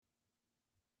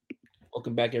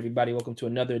Welcome back, everybody. Welcome to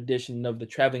another edition of the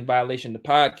Traveling Violation, the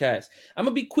podcast. I'm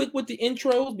going to be quick with the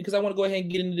intros because I want to go ahead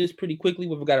and get into this pretty quickly.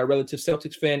 We've got our relative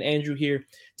Celtics fan, Andrew, here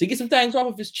to get some things off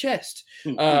of his chest.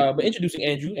 But introducing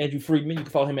Andrew Friedman. You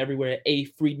can follow him everywhere at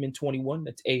AFriedman21.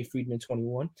 That's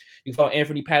AFriedman21. You can follow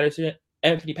Anthony Patterson,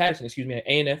 at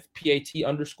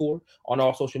ANFPAT_ on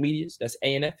all social medias. That's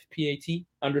ANFPAT_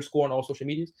 on all social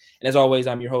medias. And as always,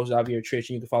 I'm your host, Xavier Trish,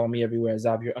 and you can follow me everywhere at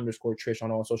Xavier_Trish on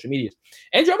all social medias.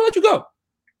 Andrew, I'm going to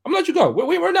let you go.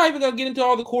 We're not even going to get into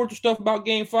all the cordial stuff about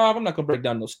Game 5. I'm not going to break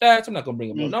down those stats. I'm not going to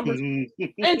bring up no numbers.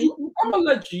 Andrew, I'm going to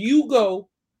let you go.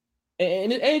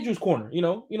 And in Andrew's corner, you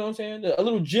know what I'm saying? A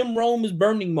little Jim Rome is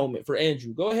burning moment for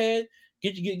Andrew. Go ahead.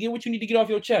 Get what you need to get off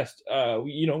your chest.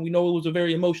 We know it was a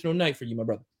very emotional night for you, my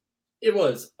brother. It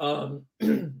was.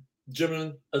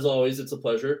 Jim, as always, it's a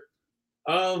pleasure.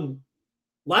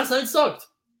 Last night sucked.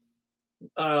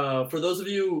 For those of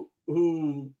you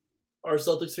who are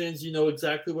Celtics fans, you know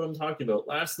exactly what I'm talking about.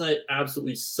 Last night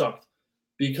absolutely sucked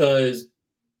because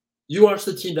you watched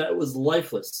the team that was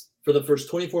lifeless for the first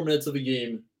 24 minutes of the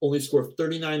game, only score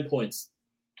 39 points.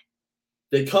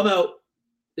 They come out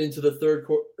into the third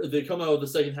quarter. They come out of the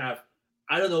second half.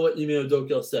 I don't know what Ime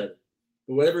Udoka said,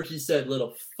 but whatever he said lit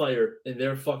a fire in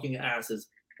their fucking asses,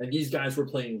 and these guys were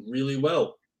playing really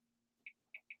well.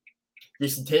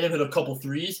 Jason Tatum hit a couple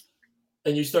threes,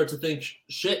 and you start to think,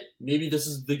 shit, maybe this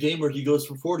is the game where he goes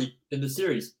for 40 in the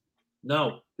series.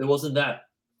 No, it wasn't that.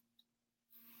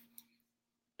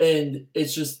 And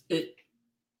it's just it.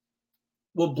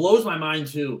 What blows my mind,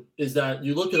 too, is that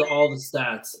you look at all the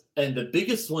stats, and the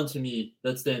biggest one to me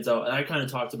that stands out, and I kind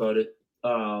of talked about it,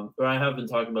 or I have been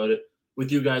talking about it with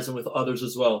you guys and with others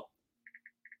as well.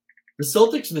 The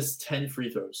Celtics missed 10 free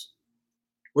throws.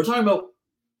 We're talking about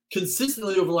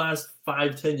consistently over the last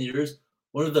 5-10 years,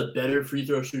 one of the better free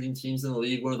throw shooting teams in the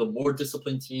league, one of the more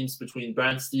disciplined teams between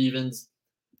Brad Stevens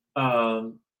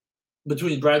and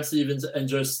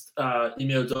just Ime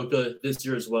Udoka this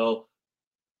year as well.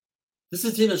 This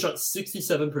is a team that shot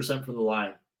 67% from the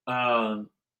line.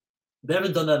 They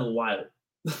haven't done that in a while.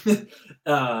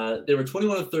 They were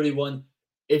 21 of 31.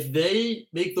 If they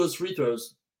make those free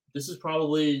throws, this is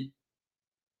probably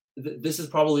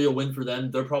a win for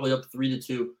them. They're probably up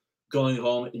 3-2 going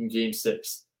home in Game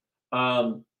 6.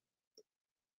 One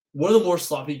of the more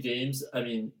sloppy games. I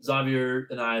mean, Xavier,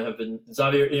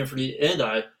 Anthony, and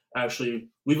I actually,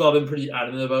 we've all been pretty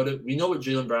adamant about it. We know what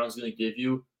Jaylen Brown's going to give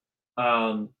you.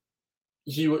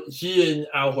 He and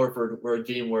Al Horford were a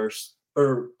game worse,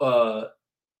 or a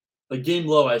game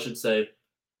low, I should say,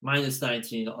 minus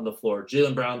 19 on the floor.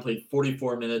 Jaylen Brown played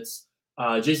 44 minutes.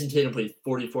 Jason Tatum played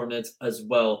 44 minutes as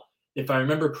well. If I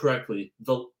remember correctly,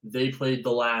 they played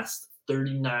the last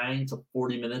 39 to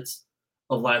 40 minutes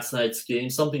of last night's game,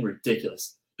 something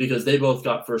ridiculous, because they both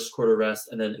got first quarter rest,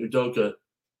 and then Udoka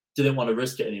didn't want to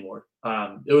risk it anymore.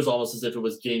 It was almost as if it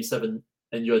was Game 7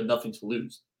 and you had nothing to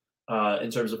lose.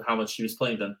 In terms of how much he was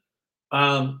playing them.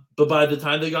 But by the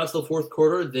time they got to the fourth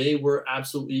quarter, they were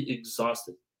absolutely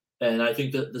exhausted. And I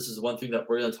think that this is one thing that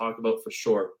we're going to talk about for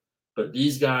sure. But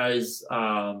these guys,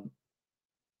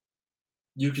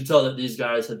 you could tell that these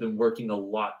guys had been working a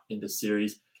lot in this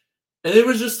series. And it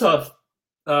was just tough.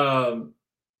 But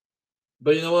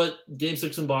you know what? Game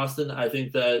 6 in Boston, I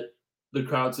think that the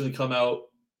crowd's going to come out,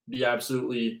 be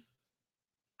absolutely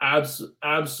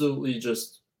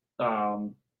just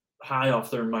high off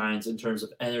their minds in terms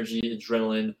of energy,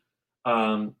 adrenaline.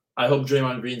 I hope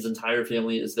Draymond Green's entire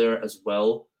family is there as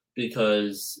well,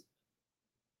 because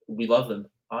we love them,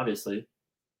 obviously.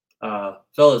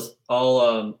 Fellas,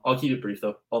 I'll keep it brief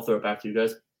though. I'll throw it back to you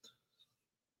guys.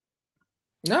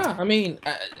 Nah, I mean,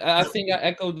 I think I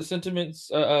echoed the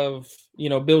sentiments of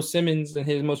Bill Simmons in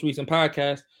his most recent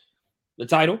podcast. The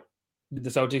title, did the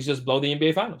Celtics just blow the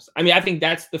NBA Finals? I mean, I think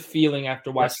that's the feeling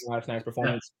after watching last night's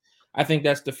performance. Yeah. I think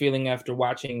that's the feeling after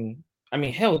watching,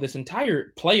 this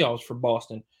entire playoffs for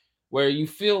Boston, where you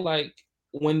feel like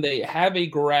when they have a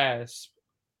grasp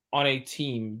on a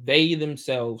team, they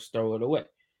themselves throw it away.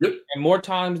 Yep. And more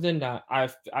times than not,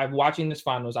 I've watching this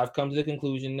finals, I've come to the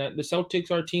conclusion that the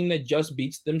Celtics are a team that just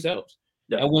beats themselves.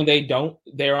 Yep. And when they don't,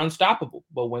 they're unstoppable.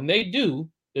 But when they do,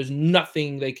 there's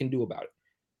nothing they can do about it.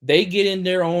 They get in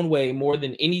their own way more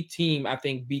than any team, I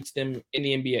think, beats them in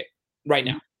the NBA right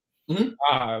now.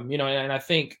 Mm-hmm. And I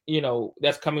think,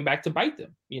 that's coming back to bite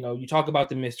them. You talk about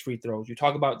the missed free throws. You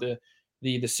talk about the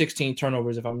 16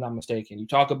 turnovers, if I'm not mistaken. You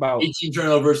talk about 18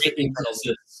 turnovers to 18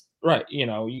 assists. Right.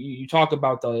 You talk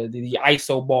about the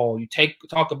ISO ball. You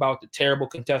talk about the terrible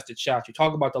contested shots. You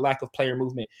talk about the lack of player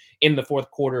movement in the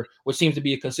fourth quarter, which seems to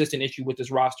be a consistent issue with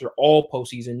this roster all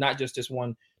postseason, not just this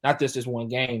one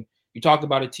game. You talk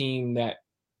about a team that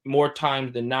more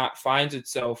times than not finds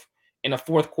itself in a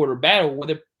fourth quarter battle where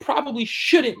there probably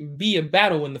shouldn't be a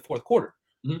battle in the fourth quarter.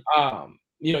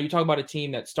 You talk about a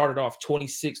team that started off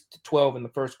 26-12 in the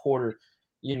first quarter,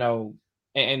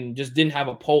 and just didn't have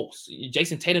a pulse.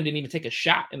 Jason Tatum didn't even take a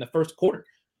shot in the first quarter,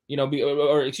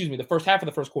 the first half of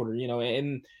the first quarter,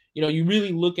 and you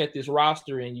really look at this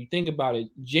roster and you think about it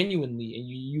genuinely, and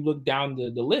you look down the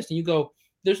list and you go,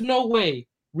 there's no way,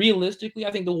 realistically,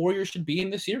 I think the Warriors should be in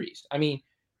this series. I mean,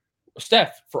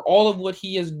 Steph, for all of what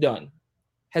he has done,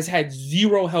 has had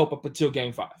zero help up until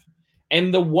Game 5.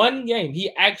 And the one game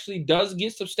he actually does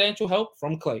get substantial help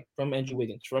from Clay, from Andrew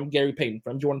Wiggins, from Gary Payton,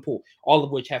 from Jordan Poole, all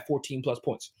of which have 14-plus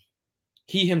points.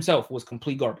 He himself was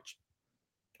complete garbage.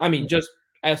 I mean, just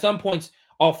at some points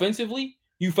offensively,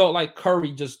 you felt like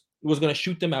Curry just was going to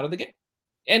shoot them out of the game.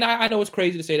 And I know it's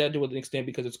crazy to say that to an extent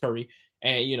because it's Curry,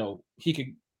 and, he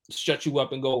could shut you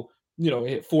up and go,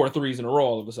 hit 4 threes in a row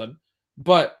all of a sudden.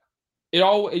 But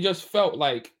it just felt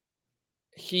like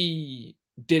he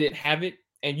didn't have it.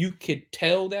 And you could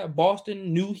tell that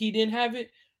Boston knew he didn't have it,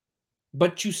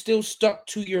 but you still stuck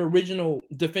to your original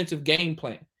defensive game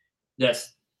plan.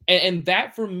 Yes. And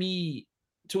that, for me,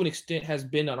 to an extent, has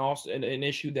been an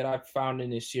issue that I've found in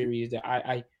this series that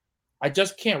I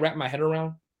just can't wrap my head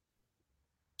around.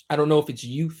 I don't know if it's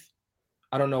youth.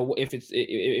 I don't know if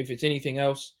it's anything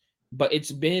else. But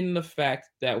it's been the fact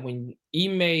that when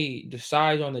Ime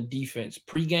decides on the defense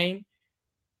pregame,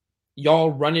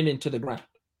 y'all run it into the ground,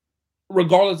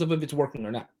 regardless of if it's working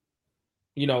or not.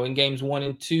 In games 1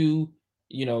 and 2,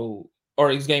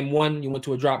 or it's game 1, you went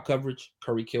to a drop coverage,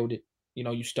 Curry killed it.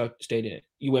 You stayed in it.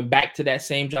 You went back to that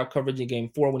same drop coverage in game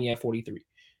 4 when he had 43.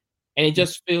 And it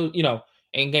just feels,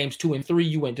 in games 2 and 3,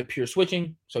 you went to pure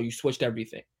switching, so you switched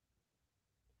everything.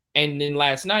 And then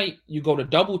last night, you go to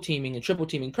double teaming and triple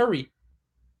teaming Curry.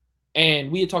 And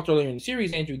we had talked earlier in the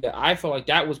series, Andrew, that I felt like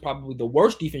that was probably the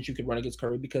worst defense you could run against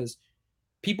Curry, because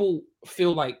people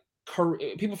feel like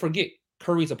people forget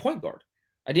Curry's a point guard.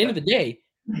 At the end of the day,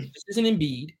 this isn't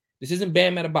Embiid, this isn't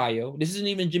Bam Adebayo, this isn't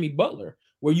even Jimmy Butler,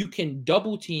 where you can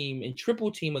double team and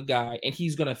triple team a guy and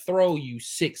he's going to throw you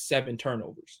 6-7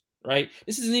 turnovers, right?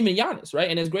 This isn't even Giannis, right?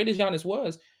 And as great as Giannis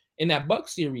was in that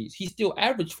Bucks series, he still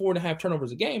averaged 4.5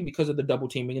 turnovers a game because of the double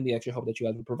teaming and the extra help that you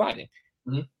guys were providing.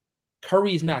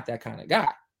 Curry's not that kind of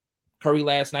guy. Curry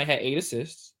last night had 8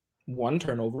 assists, 1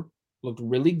 turnover, looked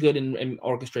really good in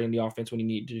orchestrating the offense when he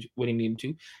needed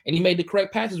to, and he made the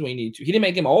correct passes when he needed to. He didn't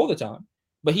make them all the time,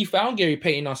 but he found Gary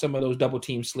Payton on some of those double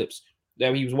team slips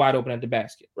that he was wide open at the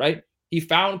basket, right? He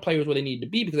found players where they needed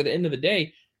to be, because at the end of the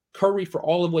day, Curry, for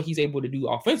all of what he's able to do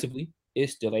offensively,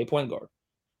 is still a point guard.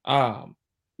 But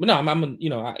no,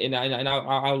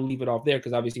 I'll leave it off there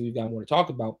because obviously we've got more to talk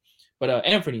about. But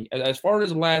Anthony, as far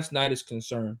as last night is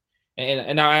concerned,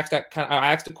 and I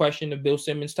asked the question of Bill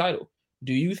Simmons' title.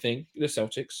 Do you think the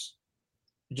Celtics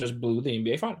just blew the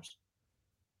NBA Finals?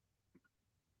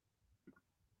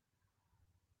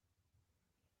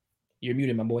 You're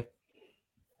muted, my boy.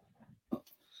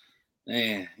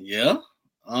 Man, yeah.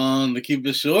 To keep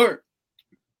it short,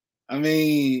 I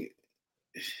mean,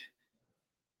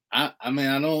 I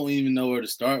don't even know where to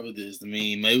start with this. I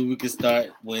mean, maybe we could start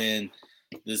when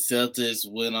the Celtics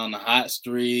went on a hot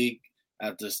streak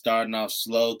after starting off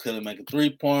slow, couldn't make a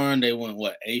 3-pointer. They went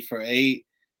 8 for 8,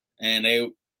 and they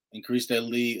increased their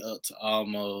lead up to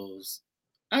almost.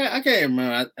 I can't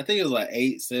remember. I think it was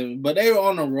 8-7, but they were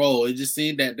on a roll. It just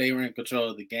seemed that they were in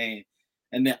control of the game,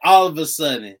 and then all of a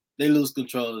sudden they lose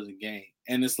control of the game,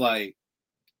 and it's like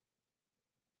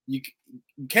you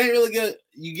can't really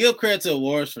give credit to the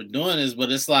Warriors for doing this,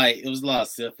 but it's like it was a lot of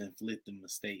self-inflicted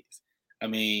mistakes. I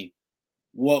mean,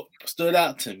 what stood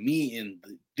out to me in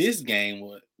this game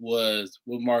was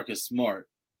with Marcus Smart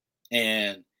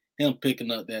and him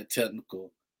picking up that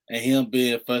technical and him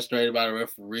being frustrated by the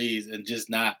referees and just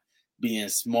not being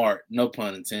smart, no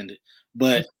pun intended,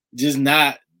 but just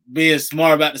not being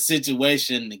smart about the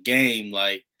situation in the game.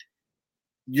 Like,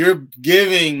 you're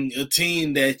giving a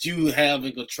team that you have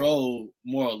in control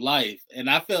more life. And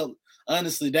I felt,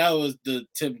 honestly, that was the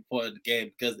tipping point of the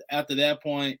game, because after that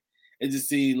point, it just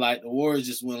seemed like the Warriors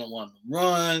just went on one of the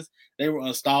runs. They were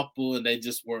unstoppable, and they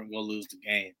just weren't going to lose the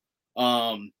game.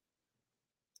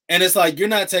 And it's like you're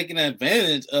not taking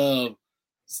advantage of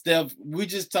Steph. We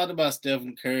just talked about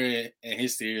Stephen Curry and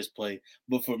his serious play.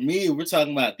 But for me, we're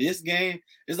talking about this game.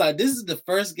 It's like this is the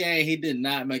first game he did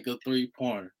not make a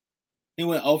 3-pointer. He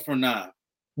went 0 for 9.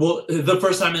 Well, the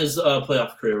first time in his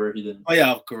playoff career where he didn't.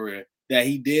 Playoff career that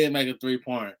he did make a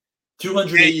 3-pointer.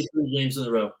 283 games in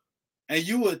a row. And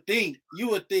you would think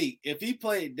if he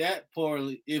played that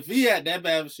poorly, if he had that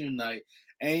bad of a shooting night,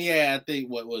 and he had, I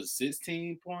think,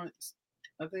 16 points?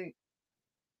 I think,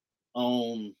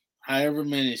 on however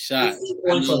many shots. 16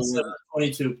 points on 7 of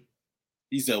 22.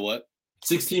 He said what?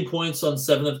 16 points on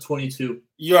 7 of 22.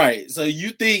 You're right. So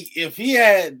you think if he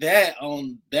had that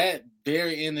on that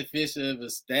very inefficient of a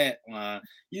stat line,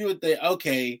 you would think,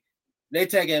 okay, they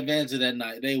take advantage of that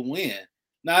night, they win.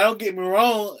 Now, don't get me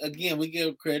wrong. Again, we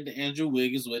give credit to Andrew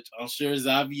Wiggins, which I'm sure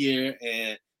Xavier,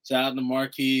 and shout out to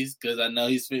Marquise, because I know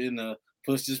he's fitting to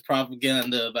push this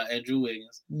propaganda about Andrew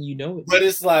Wiggins. You know it. But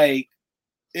it's like,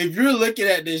 if you're looking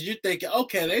at this, you're thinking,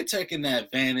 okay, they're taking that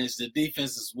advantage. The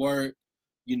defenses work.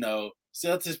 You know,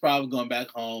 Celtics probably going back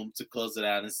home to close it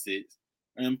out in 6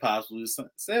 and possibly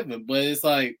 7. But it's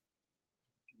like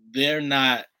they're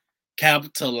not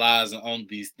capitalizing on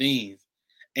these things.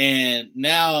 And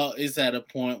now it's at a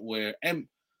point where, and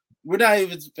we're not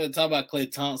even talking about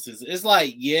Klay Thompson. It's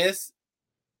like, yes,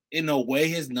 in a way,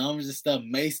 his numbers and stuff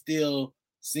may still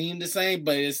seem the same,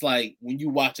 but it's like when you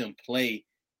watch him play,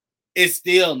 it's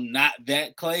still not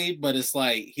that Klay, but it's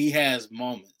like he has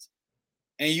moments.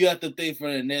 And you have to think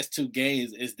for the next 2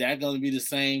 games, is that going to be the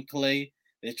same Klay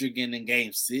that you're getting in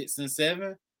game 6 and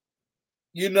 7?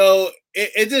 You know,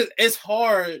 it's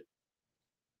hard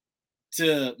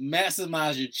to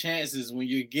maximize your chances when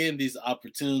you're getting these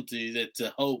opportunities and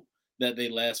to hope that they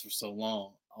last for so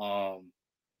long.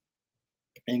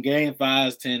 And game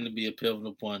 5s tend to be a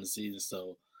pivotal point in the season.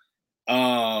 So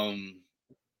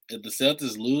if the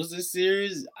Celtics lose this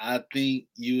series, I think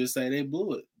you would say they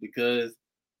blew it because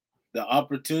the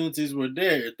opportunities were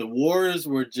there. If the Warriors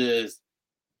were just,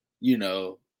 you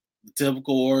know, the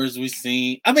typical Warriors we've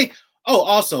seen. I mean,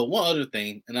 also one other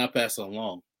thing, and I'll pass it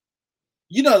along.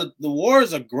 You know, the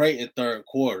Warriors are great in third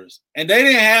quarters, and they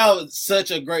didn't have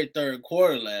such a great third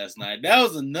quarter last night. That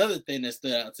was another thing that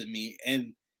stood out to me.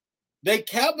 And they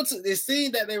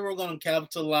seemed that they were going to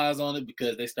capitalize on it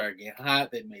because they started getting hot.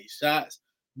 They made shots,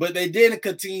 but they didn't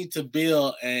continue to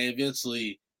build and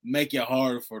eventually make it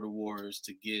harder for the Warriors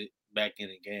to get back in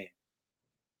the game.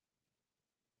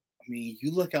 I mean,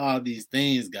 you look at all these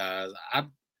things, guys. I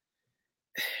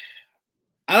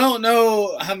don't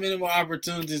know how many more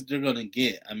opportunities they're going to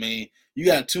get. I mean, you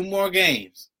got 2 more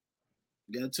games.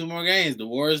 The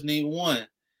Warriors need 1.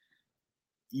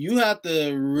 You have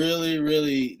to really,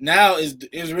 really now is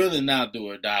really now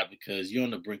do or die because you're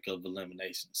on the brink of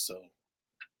elimination. So,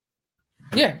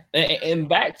 yeah, and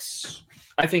that's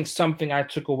I think something I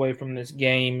took away from this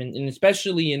game, and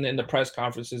especially in the press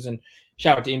conferences. And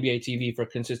shout out to NBA TV for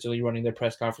consistently running their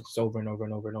press conferences over and over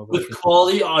and over and over with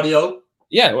quality audio.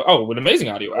 Yeah. Oh, with amazing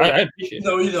audio. I appreciate it.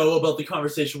 You know about the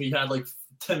conversation we had like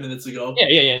 10 minutes ago.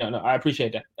 Yeah. No, I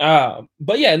appreciate that.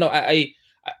 But yeah, no,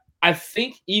 I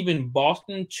think even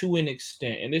Boston to an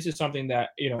extent, and this is something that,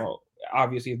 you know,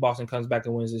 obviously if Boston comes back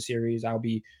and wins the series, I'll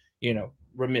be, you know,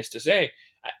 remiss to say.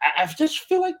 I just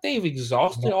feel like they've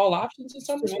exhausted all options in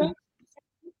some respect.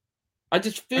 I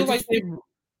just feel like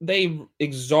they've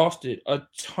exhausted a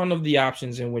ton of the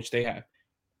options in which they have.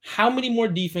 How many more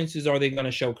defenses are they going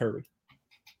to show Curry?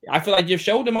 I feel like you've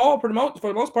showed them all for the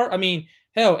most part. I mean,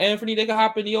 hell, Anthony, they could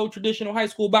hop in the old traditional high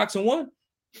school box and 1.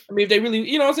 I mean, if they really,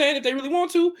 you know what I'm saying? If they really want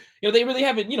to, you know, they really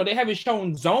haven't, you know, they haven't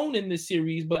shown zone in this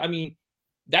series, but I mean,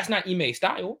 that's not Ime's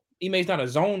style. Ime's not a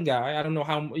zone guy. I don't know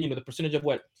how, you know, the percentage of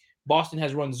what Boston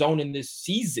has run zone in this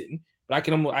season, but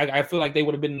I feel like they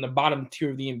would have been in the bottom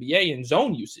tier of the NBA in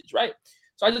zone usage, right?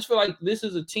 So I just feel like this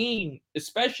is a team,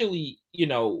 especially, you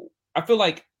know, I feel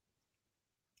like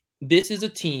this is a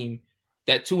team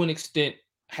that to an extent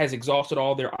has exhausted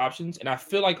all their options. And I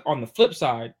feel like on the flip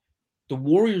side, the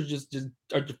Warriors just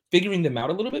are figuring them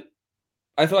out a little bit.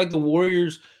 I feel like the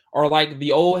Warriors are like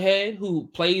the old head who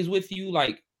plays with you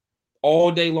like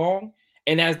all day long.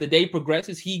 And as the day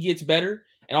progresses, he gets better.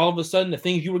 And all of a sudden, the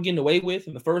things you were getting away with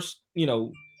in the first, you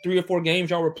know, 3 or 4 games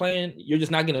y'all were playing, you're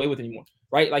just not getting away with anymore,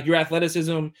 right? Like your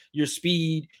athleticism, your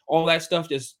speed, all that stuff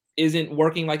just isn't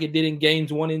working like it did in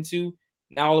games 1 and 2.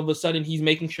 Now all of a sudden, he's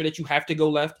making sure that you have to go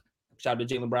left. Shout out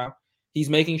to Jaylen Brown. He's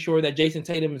making sure that Jason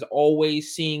Tatum is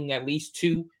always seeing at least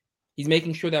 2. He's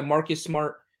making sure that Marcus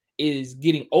Smart is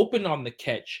getting open on the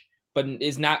catch, but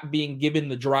is not being given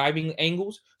the driving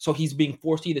angles. So he's being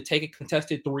forced to either take a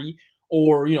contested 3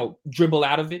 or, you know, dribble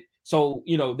out of it. So,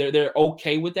 you know, they're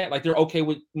okay with that. Like they're okay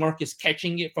with Marcus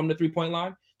catching it from the 3-point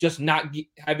line, just not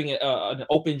having an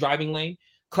open driving lane.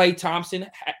 Klay Thompson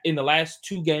in the last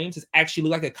 2 games has actually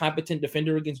looked like a competent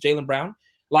defender against Jaylen Brown.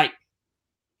 Like,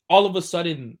 all of a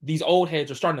sudden, these old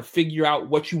heads are starting to figure out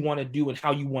what you want to do and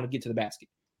how you want to get to the basket.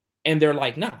 And they're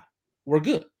like, nah, we're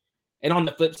good. And on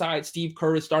the flip side, Steve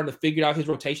Kerr is starting to figure out his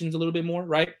rotations a little bit more,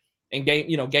 right? And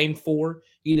game 4,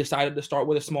 he decided to start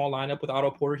with a small lineup with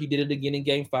Otto Porter. He did it again in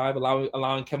game 5,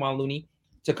 allowing Kevon Looney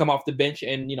to come off the bench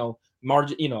and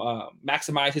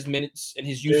maximize his minutes and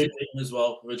his usage as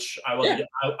well, which I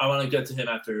want to get to him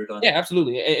after you're done. Yeah,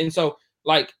 absolutely. And so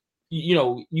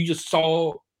you just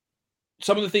saw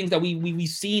some of the things that we've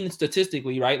seen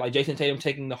statistically, right? Like Jason Tatum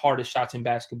taking the hardest shots in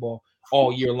basketball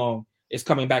all year long is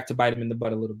coming back to bite him in the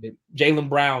butt a little bit. Jaylen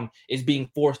Brown is being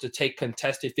forced to take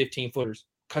contested 15-footers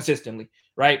consistently,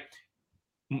 right?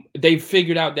 They've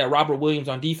figured out that Robert Williams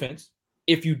on defense,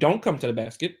 if you don't come to the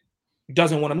basket,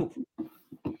 doesn't want to move.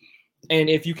 And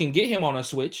if you can get him on a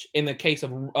switch, in the case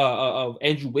of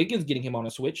Andrew Wiggins getting him on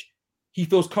a switch, he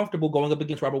feels comfortable going up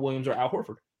against Robert Williams or Al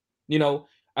Horford.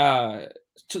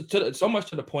 So much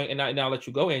to the point, and I'll let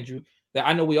you go, Andrew, that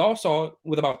I know we all saw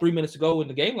with about 3 minutes to go in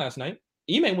the game last night.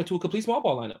 Ime went to a complete small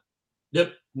ball lineup.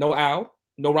 Yep. No Al,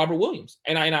 no Robert Williams.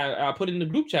 And I put it in the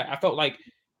group chat. I felt like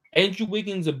Andrew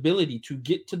Wiggins' ability to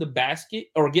get to the basket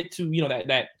or get to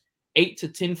that 8 to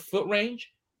 10 foot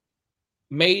range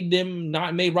made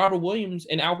Robert Williams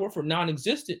and Al Horford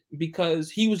non-existent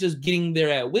because he was just getting there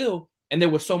at will, and there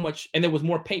was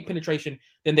more paint penetration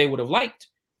than they would have liked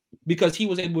because he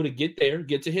was able to get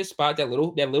to his spot, that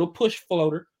little push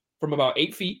floater from about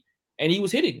 8 feet, and he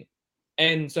was hitting it.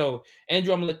 And so,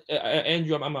 Andrew,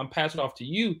 I'm passing it off to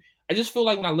you. I just feel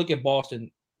like when I look at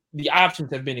Boston, the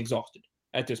options have been exhausted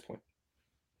at this point.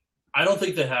 I don't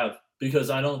think they have, because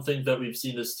I don't think that we've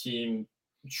seen this team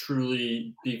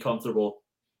truly be comfortable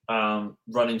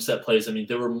running set plays. I mean,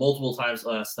 there were multiple times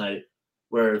last night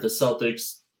where the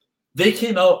Celtics, they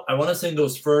came out, I want to say in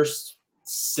those first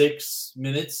 6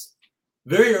 minutes,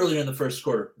 very early in the first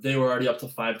quarter, they were already up to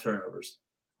 5 turnovers.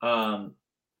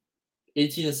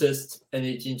 18 assists and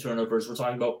 18 turnovers. We're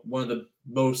talking about one of the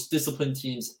most disciplined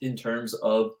teams in terms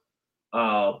of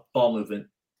ball movement.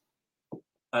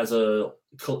 We're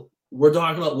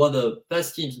talking about one of the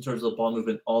best teams in terms of ball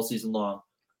movement all season long.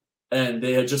 And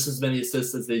they had just as many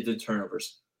assists as they did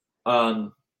turnovers.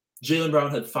 Jaylen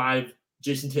Brown had 5.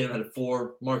 Jason Tatum had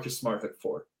 4. Marcus Smart had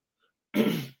 4. There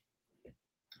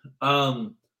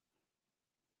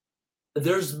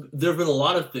have been a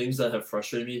lot of things that have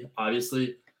frustrated me,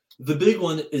 obviously. The big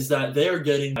one is that they are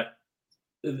getting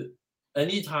 –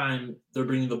 anytime they're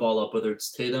bringing the ball up, whether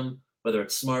it's Tatum, whether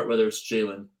it's Smart, whether it's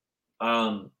Jaylen,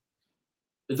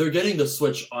 they're getting the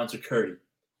switch onto Curry.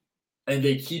 And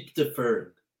they keep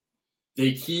deferring.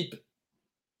 They keep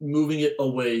moving it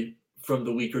away from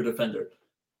the weaker defender.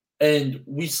 And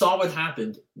we saw what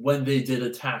happened when they did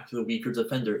attack the weaker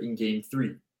defender in Game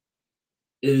 3.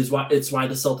 It's why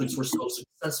the Celtics were so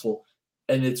successful,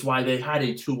 and it's why they had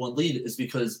a 2-1 lead, is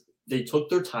because they took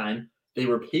their time, they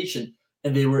were patient,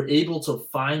 and they were able to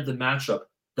find the matchup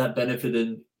that benefit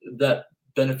them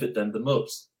the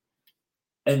most.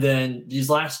 And then these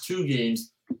last 2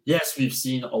 games, yes, we've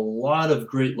seen a lot of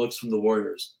great looks from the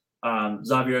Warriors.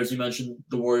 Xavier, as you mentioned,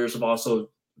 the Warriors have also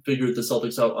figured the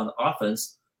Celtics out on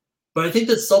offense. But I think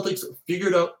that Celtics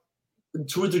figured out,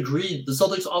 to a degree, the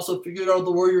Celtics also figured out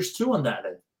the Warriors too on that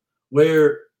end.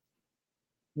 Where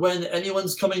when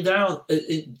anyone's coming down,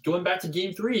 going back to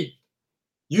Game 3,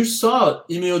 you saw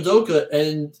Ime Udoka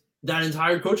and that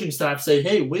entire coaching staff say,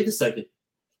 hey, wait a second.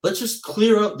 Let's just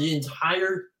clear up the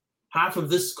entire half of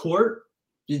this court,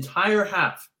 the entire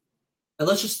half. And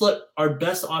let's just let our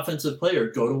best offensive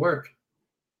player go to work.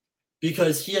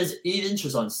 Because he has 8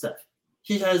 inches on Steph.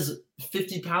 He has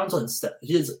 50 pounds on Steph.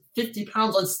 He has 50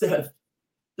 pounds on Steph.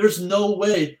 There's no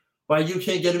way why you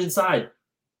can't get him inside.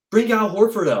 Bring Al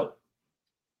Horford out.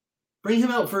 Bring him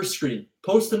out first screen.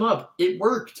 Post him up. It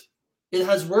worked. It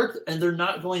has worked, and they're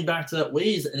not going back to that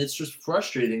ways, and it's just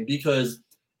frustrating because,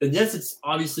 and yes, it's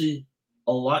obviously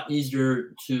a lot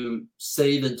easier to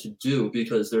say than to do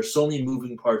because there's so many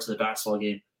moving parts in the basketball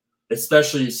game,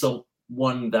 especially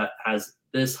someone that has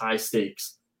this high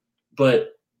stakes. But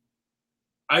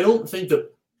I don't think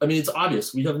that, I mean, it's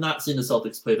obvious. We have not seen the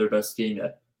Celtics play their best game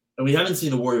yet. And we haven't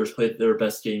seen the Warriors play their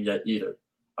best game yet either.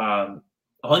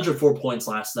 104 points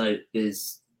last night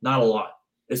is not a lot,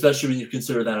 especially when you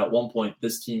consider that at one point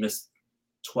this team missed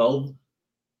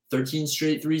 13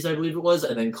 straight threes, I believe it was.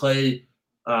 And then Clay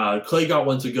got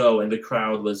one to go, and the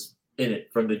crowd was in it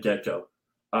from the get-go.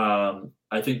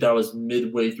 I think that was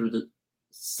midway through the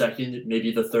second,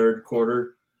 maybe the third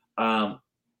quarter. But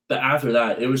after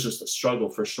that, it was just a struggle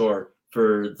for sure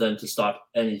for them to stop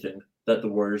anything that the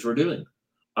Warriors were doing.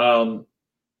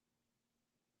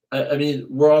 I mean,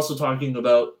 we're also talking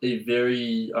about a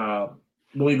very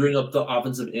when we bring up the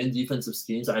offensive and defensive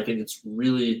schemes, I think it's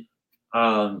really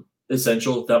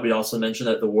essential that we also mention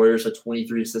that the Warriors had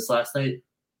 23 assists last night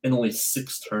and only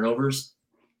 6 turnovers,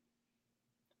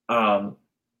 2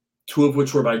 of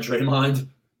which were by Draymond.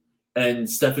 and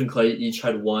Steph and Clay each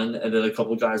had one, and then a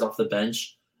couple guys off the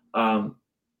bench. But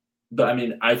I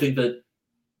mean, I think that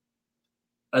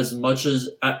as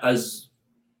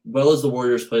well as the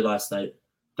Warriors played last night,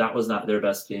 that was not their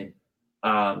best game.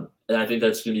 And I think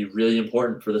that's going to be really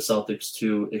important for the Celtics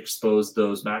to expose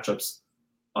those matchups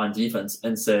on defense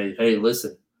and say, hey,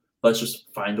 listen, let's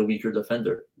just find a weaker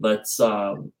defender. Let's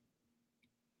find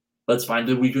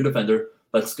a weaker defender.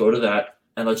 Let's go to that,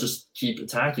 and let's just keep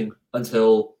attacking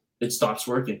until it stops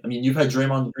working. I mean, you've had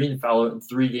Draymond Green foul in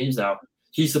 3 games now.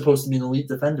 He's supposed to be an elite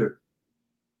defender.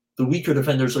 The weaker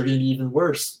defenders are going to be even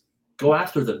worse. Go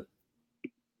after them.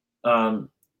 But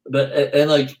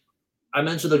like I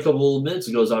mentioned a couple of minutes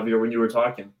ago, Xavier, when you were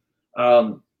talking,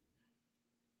 not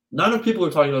enough people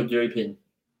are talking about Gary Payton.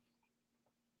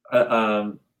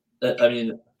 I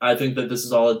mean, I think that this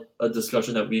is all a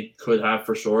discussion that we could have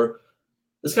for sure.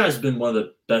 This guy's been one of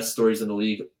the best stories in the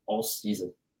league all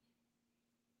season.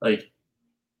 Like,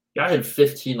 guy had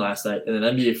 15 last night in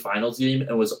an NBA Finals game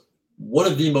and was one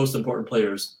of the most important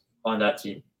players on that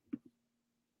team.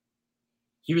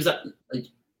 He was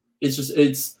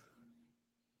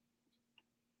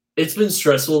it's been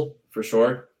stressful for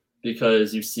sure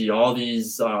because you see all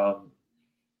these guys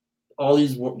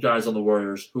on the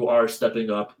Warriors who are stepping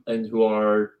up and who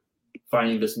are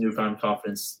finding this newfound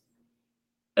confidence,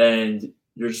 and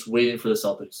you're just waiting for the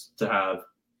Celtics to have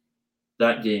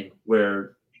that game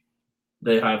where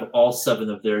they have all 7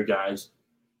 of their guys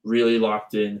really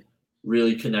locked in,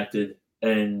 really connected,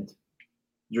 and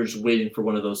you're just waiting for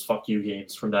one of those fuck you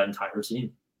games from that entire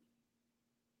team.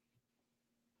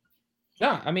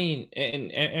 Yeah, I mean,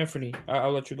 and Anthony,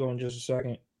 I'll let you go in just a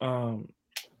second,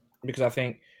 because I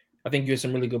think you have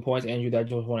some really good points, Andrew, that I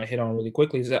just want to hit on really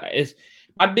quickly. Is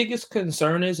my biggest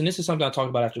concern is, and this is something I talked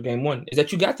about after game 1, is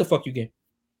that you got the fuck you game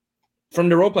from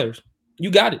the role players.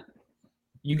 You got it.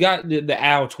 You got the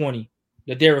Al 20,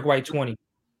 the Derek White 20,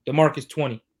 the Marcus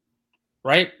 20,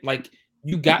 right? Like,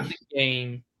 you got the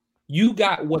game. You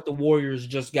got what the Warriors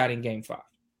just got in game 5.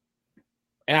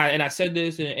 And I said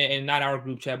this in not our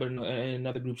group chat, but in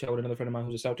another group chat with another friend of mine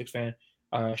who's a Celtics fan.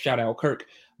 Shout out Kirk.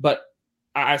 But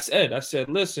I said,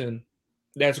 listen,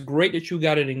 that's great that you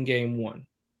got it in game 1,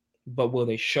 but will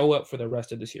they show up for the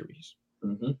rest of the series?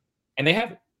 Mm-hmm. And they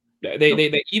haven't.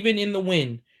 They even in the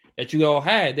win that you all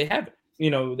had, they haven't. You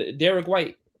know, Derek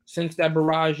White, since that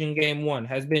barrage in game 1,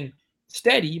 has been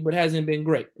steady, but hasn't been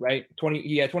great, right?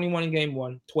 He had 21 in game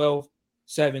 1, 12,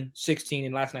 7, 16,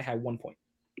 and last night had 1 point.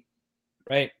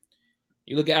 Right?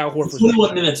 You look at Al Horford.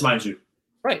 21 minutes, mind you.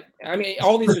 Right. I mean,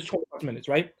 all these are 25 minutes,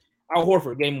 right? Al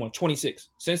Horford, game 1, 26.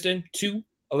 Since then, 2,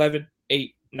 11,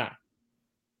 8, 9.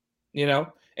 You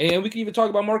know? And we can even talk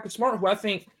about Marcus Smart, who I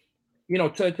think, you know,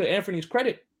 to Anthony's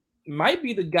credit, might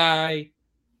be the guy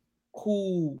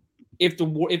who, if the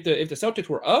Celtics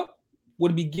were up,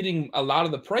 would be getting a lot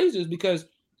of the praises because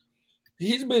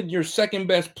he's been your second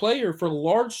best player for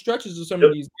large stretches of some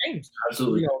of these games.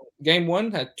 Absolutely. You know, game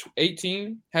 1 had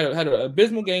 18, had an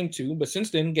abysmal game 2, but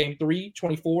since then, game 3,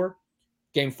 24,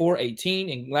 game 4, 18,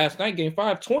 and last night, game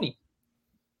 5, 20.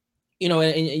 You know,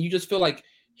 and you just feel like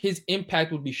his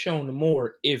impact would be shown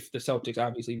more if the Celtics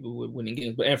obviously would winning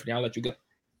games. But Anthony, I'll let you go.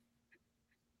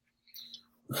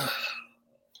 I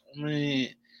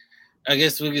mean, I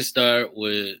guess we can start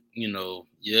with,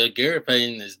 Gary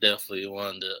Payton is definitely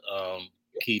one of the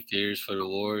key figures for the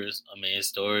Warriors. I mean, his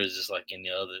story is just like any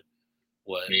other.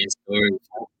 His story,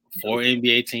 4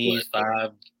 NBA teams,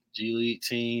 5 G League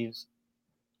teams,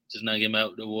 just not getting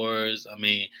out with the Warriors. I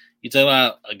mean, you talk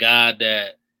about a guy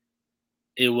that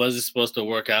it wasn't supposed to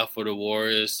work out for the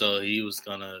Warriors, so he was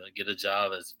going to get a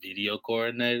job as video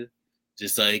coordinator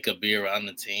just so he could be around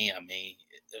the team. I mean,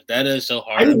 if that is so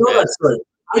hard. I didn't know that story.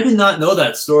 I did not know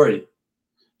that story.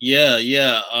 Yeah.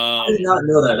 I did not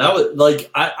know that. That was like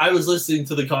I was listening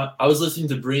to I was listening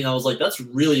to Breen. I was like, that's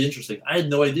really interesting. I had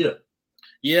no idea.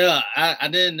 Yeah, I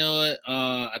didn't know it.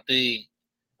 I think,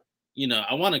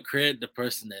 I want to credit the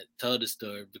person that told the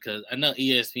story because I know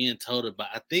ESPN told it, but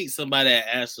I think somebody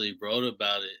actually wrote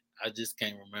about it. I just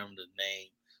can't remember the name.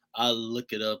 I'll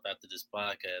look it up after this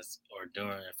podcast or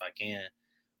during if I can.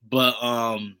 But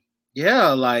yeah,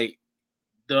 like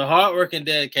the hard work and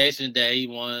dedication that he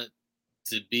wanted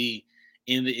to be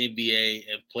in the NBA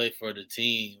and play for the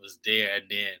team was there, and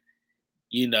then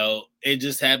it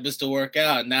just happens to work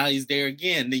out. Now he's there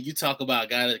again. Then you talk about a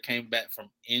guy that came back from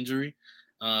injury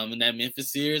in that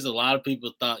Memphis series. A lot of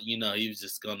people thought, he was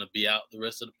just going to be out the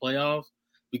rest of the playoffs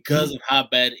because of how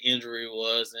bad the injury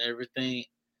was and everything.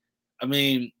 I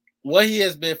mean, what he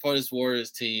has been for this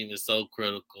Warriors team is so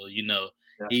critical. Yeah.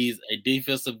 He's a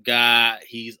defensive guy.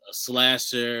 He's a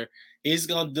slasher. He's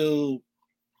going to do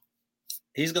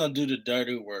He's gonna do the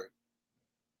dirty work.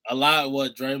 A lot of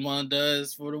what Draymond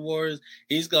does for the Warriors,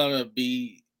 he's gonna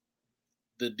be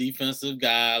the defensive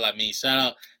guy. I mean,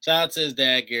 shout out to his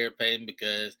dad, Gary Payton,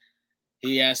 because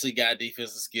he actually got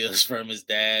defensive skills from his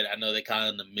dad. I know they call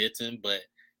him the mitten, but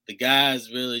the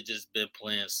guy's really just been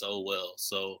playing so well.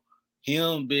 So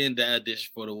him being that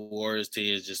addition for the Warriors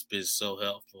team has just been so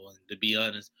helpful. And to be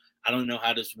honest, I don't know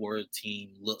how this Warriors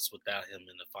team looks without him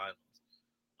in the finals.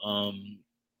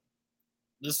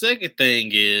 The second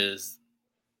thing is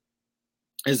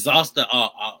exhausted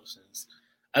all options.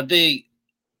 I think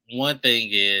one thing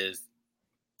is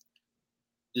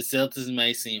the Celtics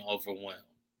may seem overwhelmed.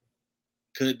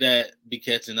 Could that be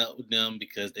catching up with them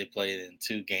because they played in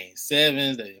 2 Game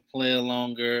 7s, they play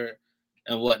longer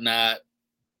and whatnot?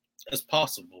 It's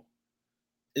possible.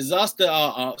 Exhausted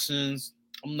all options.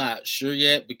 I'm not sure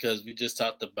yet because we just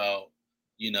talked about,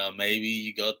 maybe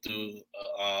you go through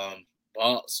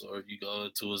box or you go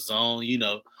into a zone.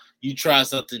 You try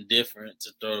something different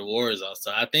to throw the Warriors off.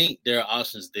 So I think there are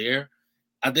options there.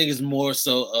 I think it's more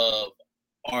so of,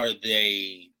 are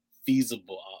they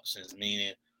feasible options?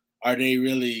 Meaning, are they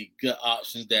really good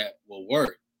options that will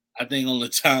work? I think only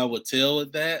time will tell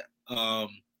with that.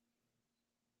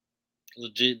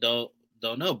 Legit don't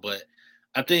know, but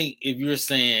I think if you're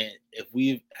saying if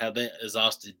we have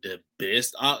exhausted the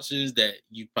best options that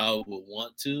you probably would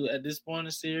want to at this point in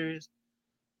the series,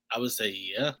 I would say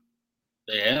yeah,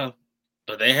 they have,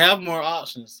 but they have more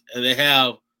options and they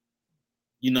have,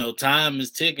 time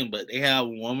is ticking, but they have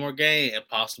one more game and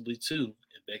possibly 2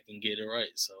 if they can get it right.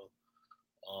 So,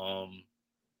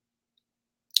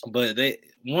 but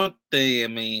one thing, I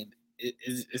mean,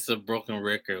 it's a broken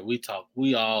record. We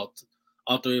all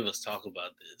 3 of us talk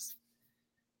about this.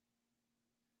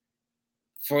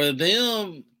 For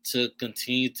them to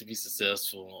continue to be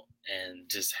successful and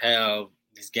just have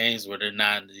these games where they're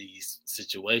not in these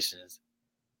situations,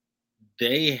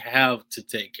 they have to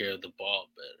take care of the ball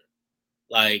better.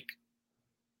 Like,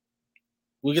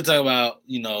 we can talk about,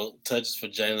 touches for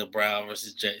Jaylen Brown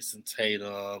versus Jason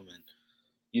Tatum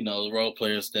and, the role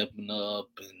players stepping up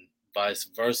and vice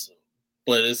versa.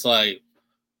 But it's like,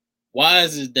 why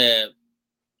is it that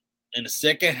in the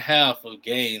second half of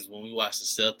games when we watch the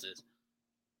Celtics,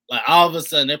 like all of a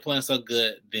sudden they're playing so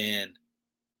good, then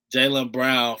Jaylen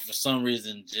Brown for some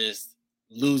reason just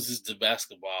loses the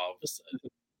basketball all of a sudden.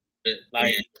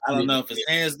 Like, I don't know if his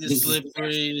hands get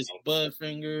slippery, his butt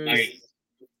fingers,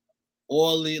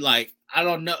 oily. Like, I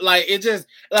don't know. Like, it just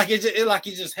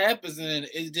happens and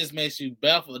it just makes you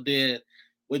baffled. Then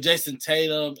with Jason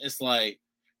Tatum, it's like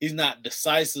he's not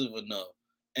decisive enough,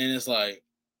 and it's like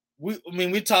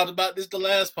we talked about this the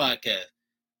last podcast.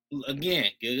 Again,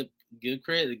 give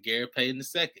credit to Gary Payton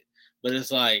II, but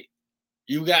it's like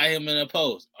you got him in a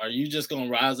post. Are you just gonna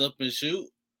rise up and shoot,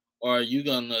 or are you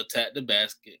gonna attack the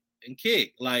basket and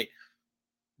kick? Like,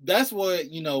 that's what,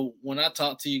 when I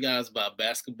talk to you guys about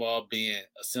basketball being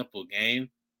a simple game,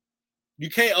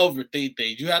 you can't overthink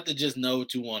things. You have to just know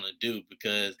what you want to do,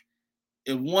 because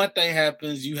if one thing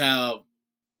happens, you have,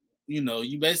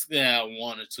 you basically have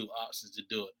 1 or 2 options to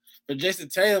do it. For Jason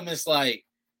Tatum, it's like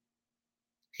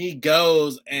he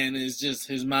goes and it's just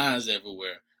his mind's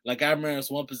everywhere. Like, I remember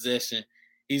this one possession,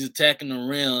 he's attacking the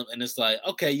rim and it's like,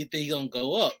 okay, you think he's going to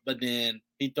go up, but then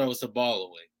he throws the ball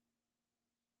away.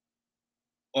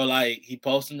 Or like he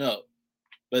posting up,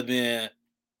 but then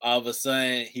all of a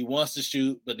sudden he wants to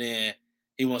shoot, but then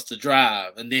he wants to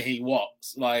drive, and then he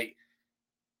walks. Like,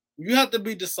 you have to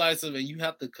be decisive and you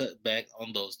have to cut back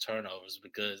on those turnovers,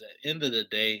 because at the end of the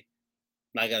day,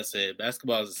 like I said,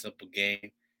 basketball is a simple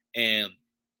game, and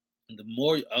the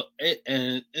more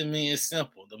it's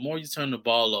simple. The more you turn the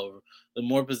ball over, the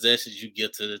more possessions you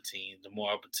get to the team, the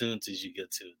more opportunities you get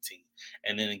to the team.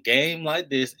 And in a game like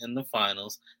this, in the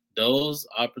finals, those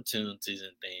opportunities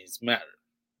and things matter.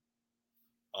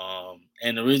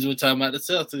 And the reason we're talking about the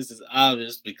Celtics is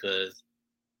obvious, because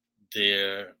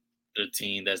they're the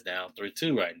team that's down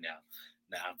 3-2 right now.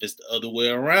 Now, if it's the other way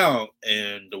around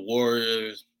and the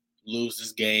Warriors lose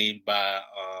this game by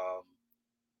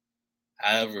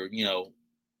however,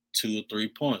 2 or 3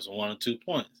 points, 1 or 2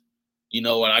 points,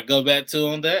 what I go back to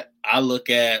on that? I look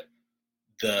at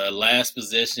the last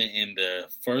possession in the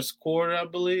first quarter, I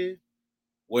believe,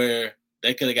 where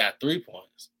they could have got 3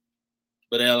 points,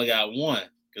 but they only got 1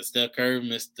 because Steph Curry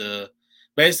missed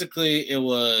basically it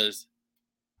was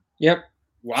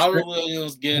Robert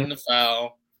Williams getting the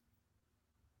foul.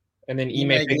 And then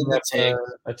Ime picking up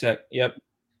a tech. Yep.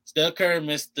 Steph Curry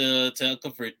missed the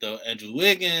technical free throw. Andrew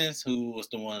Wiggins, who was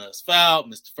the one that's fouled,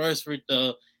 missed the first free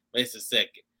throw, missed the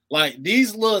second. Like,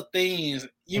 these little things,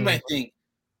 you may think,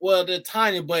 Well, they're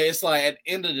tiny, but it's like at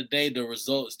the end of the day, the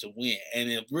result is to win. And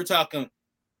if we're talking,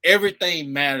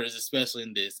 everything matters, especially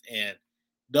in this. And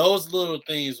those little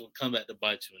things will come back to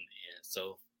bite you in the end.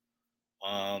 So,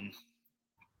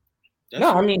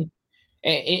 no, I mean,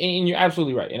 and you're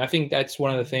absolutely right. And I think that's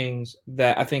one of the things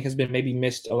that I think has been maybe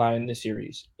missed a lot in this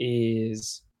series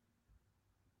is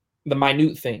the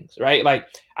minute things, right? Like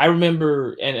I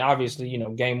remember, and obviously,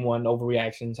 game one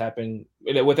overreactions happen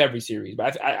with every series,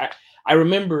 but I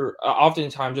remember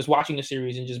oftentimes just watching the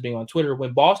series and just being on Twitter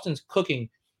when Boston's cooking,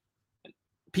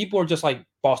 people are just like,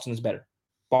 Boston's better.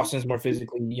 Boston's more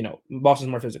physically, Boston's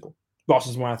more physical.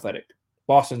 Boston's more athletic.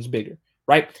 Boston's bigger,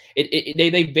 right?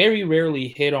 They very rarely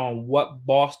hit on what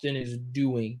Boston is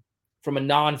doing from a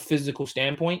non-physical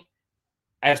standpoint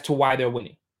as to why they're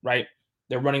winning, right?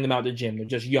 They're running them out the gym. They're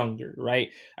just younger, right?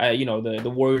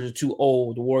 The Warriors are too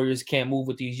old. The Warriors can't move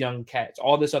with these young cats.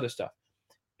 All this other stuff.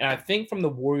 And I think from the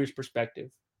Warriors' perspective,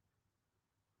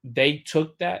 they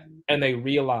took that and they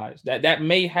realized that that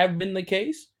may have been the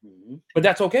case, but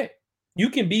that's okay. You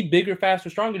can be bigger, faster,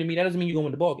 stronger than me. That doesn't mean you're going to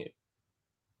win the ball game.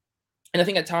 And I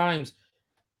think at times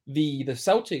the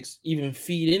Celtics even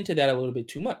feed into that a little bit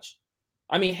too much.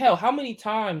 I mean, hell, how many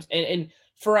times and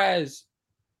for as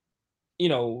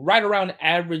right around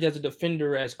average as a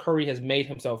defender as Curry has made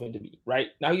himself into be, right?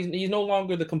 Now he's no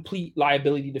longer the complete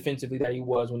liability defensively that he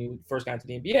was when he first got into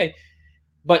the NBA.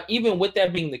 But even with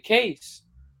that being the case,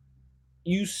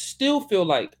 you still feel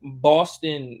like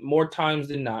Boston, more times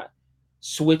than not,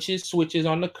 switches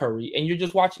on the Curry, and you're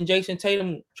just watching Jason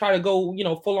Tatum try to go,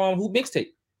 full on hoop mixtape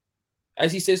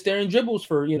as he sits there and dribbles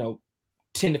for,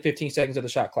 10 to 15 seconds of the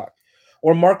shot clock.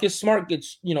 Or Marcus Smart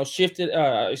gets, switched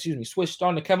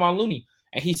on to Kevon Looney,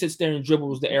 and he sits there and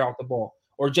dribbles the air out the ball.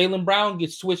 Or Jaylen Brown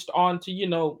gets switched on to,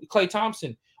 Klay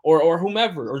Thompson or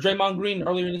whomever, or Draymond Green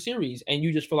earlier in the series, and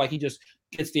you just feel like he just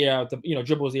gets the air out the,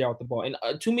 dribbles the air out the ball. And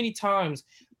too many times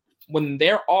when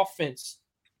their offense,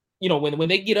 when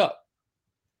they get up,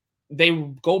 they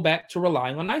go back to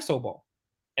relying on ISO ball.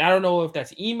 And I don't know if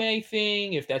that's Ime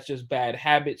thing, if that's just bad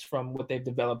habits from what they've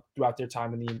developed throughout their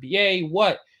time in the NBA,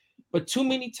 but too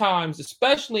many times,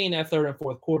 especially in that third and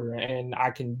fourth quarter, and I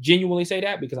can genuinely say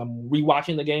that because I'm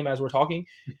rewatching the game as we're talking,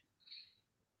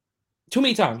 too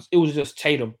many times it was just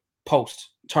Tatum, post,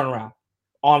 turnaround,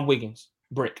 on Wiggins,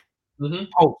 brick,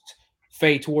 post,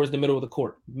 fade towards the middle of the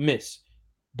court, miss,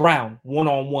 Brown,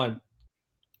 one-on-one,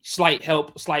 slight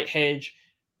help, slight hedge,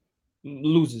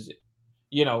 loses it,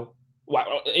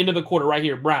 into the quarter right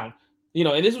here, Brown,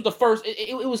 and this was the first,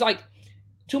 it was like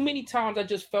too many times I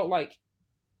just felt like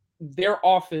their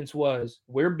offense was,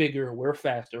 we're bigger, we're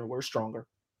faster, we're stronger.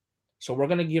 So we're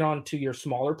going to get on to your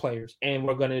smaller players, and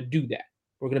we're going to do that.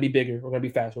 We're going to be bigger, we're going to be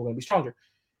faster, we're going to be stronger.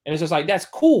 And it's just like, that's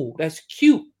cool, that's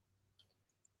cute.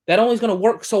 That only is going to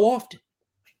work so often.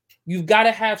 You've got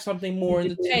to have something more in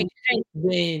the tank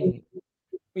when,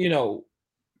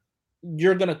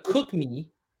 you're going to cook me,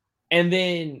 and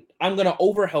then I'm going to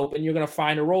overhelp, and you're going to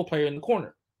find a role player in the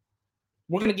corner.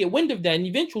 We're going to get wind of that, and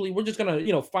eventually we're just going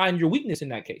to, find your weakness in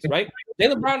that case, right?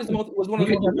 Jaylen Brown was one of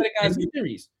the most athletic guys in the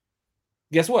series.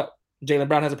 Guess what? Jaylen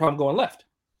Brown has a problem going left.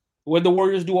 What did the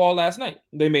Warriors do all last night?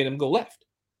 They made him go left.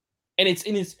 And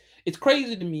it's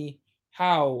crazy to me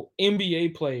how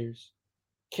NBA players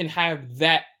can have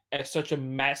that as such a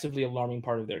massively alarming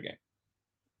part of their game.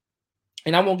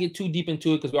 And I won't get too deep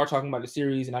into it because we are talking about the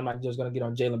series, and I'm not just going to get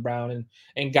on Jaylen Brown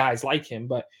and guys like him,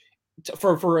 but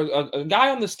for a guy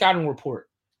on the scouting report,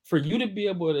 for you to be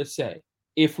able to say,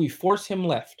 if we force him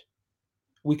left,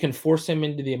 we can force him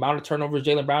into the amount of turnovers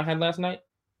Jaylen Brown had last night,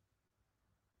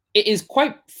 it is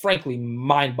quite frankly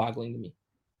mind-boggling to me.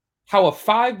 How a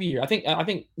 5-year, I think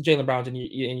Jaylen Brown's in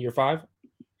year 5,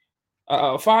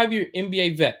 a 5-year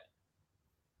NBA vet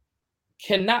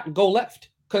cannot go left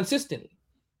consistently,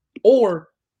 or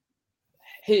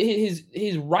his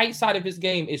right side of his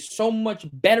game is so much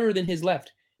better than his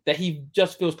left that he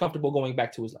just feels comfortable going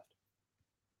back to his left.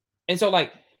 And so,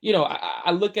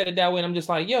 I look at it that way, and I'm just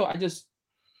like,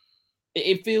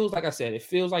 it feels like I said, it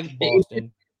feels like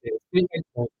Boston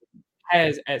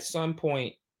has at some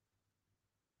point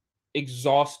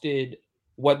exhausted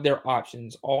what their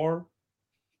options are.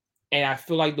 And I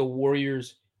feel like the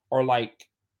Warriors are like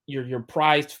your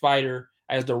prized fighter.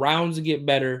 As the rounds get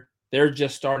better, they're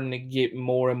just starting to get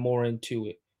more and more into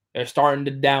it. They're starting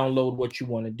to download what you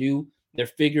want to do. They're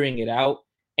figuring it out.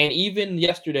 And even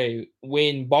yesterday,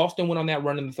 when Boston went on that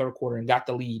run in the third quarter and got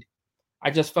the lead, I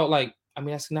just felt like,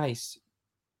 that's nice.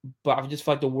 But I just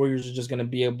felt like the Warriors are just going to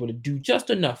be able to do just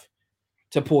enough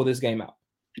to pull this game out,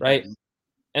 right?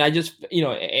 And I just,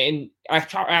 and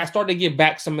I started to get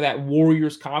back some of that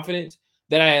Warriors confidence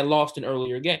that I had lost in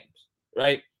earlier games,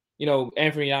 right?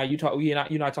 Anthony and you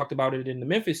and I talked about it in the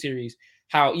Memphis series,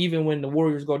 how even when the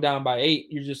Warriors go down by 8,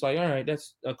 you're just like, all right,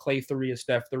 that's a Clay 3, a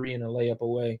Steph 3, and a layup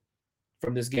away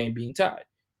from this game being tied.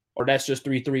 Or that's just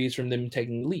 3 threes from them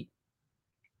taking the lead.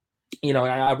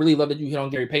 I really love that you hit on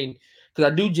Gary Payton,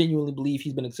 because I do genuinely believe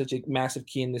he's been such a massive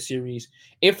key in this series.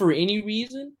 If for any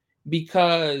reason,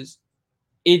 because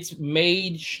it's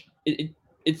been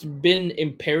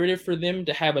imperative for them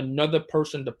to have another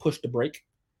person to push the break.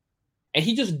 And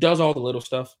he just does all the little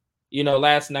stuff.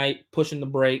 Last night, pushing the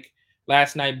break.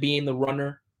 Last night, being the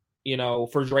runner,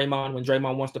 for Draymond, when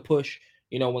Draymond wants to push.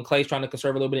 When Clay's trying to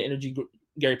conserve a little bit of energy,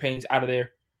 Gary Payton's out of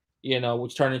there,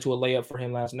 which turned into a layup for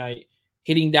him last night.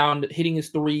 Hitting his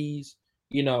threes,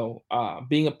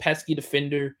 being a pesky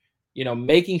defender,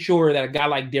 making sure that a guy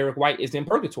like Derek White is in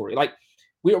purgatory. Like,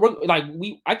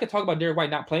 I could talk about Derek White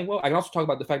not playing well. I can also talk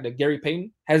about the fact that Gary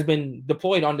Payton has been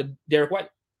deployed onto Derek White.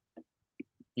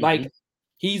 Mm-hmm. Like,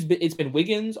 it's been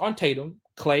Wiggins on Tatum,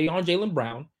 Clay on Jaylen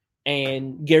Brown,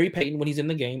 and Gary Payton when he's in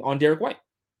the game on Derek White.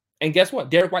 And guess what?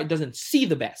 Derek White doesn't see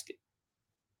the basket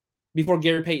before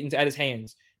Gary Payton's at his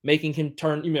hands, making him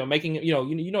turn, the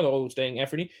old saying,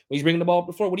 Anthony, when he's bringing the ball up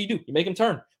the floor, what do? You make him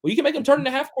turn. Well, you can make him turn in the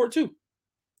half court too.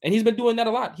 And he's been doing that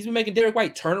a lot. He's been making Derek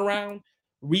White turn around,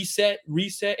 reset.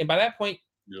 And by that point,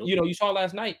 you saw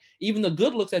last night, even the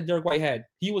good looks that Derek White had,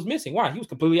 he was missing. Why? He was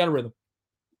completely out of rhythm.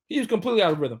 He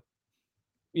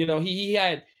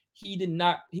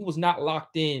was not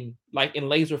locked in, like in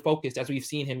laser focused, as we've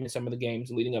seen him in some of the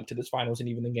games leading up to this finals and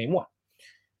even in game 1.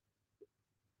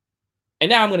 And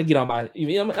now I'm going to get on my,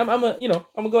 I'm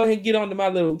gonna go ahead and get onto my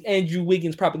little Andrew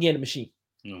Wiggins propaganda machine.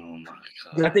 Oh my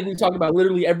God! I think we talked about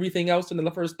literally everything else in the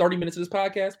first 30 minutes of this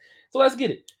podcast. So let's get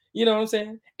it. You know what I'm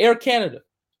saying? Air Canada,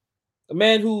 a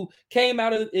man who came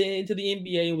into the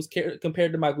NBA and was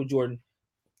compared to Michael Jordan.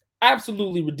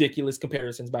 Absolutely ridiculous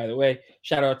comparisons, by the way.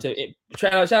 Shout out to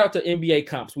NBA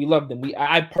comps. We love them.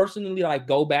 I personally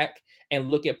go back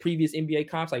and look at previous NBA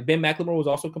comps. Like Ben McLemore was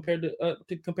also compared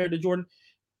to Jordan.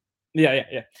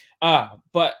 Yeah.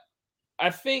 But I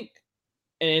think,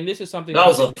 and this is something that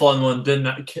was a fun one, didn't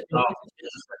it?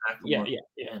 Yeah.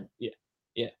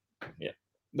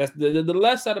 That's the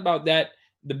less said about that,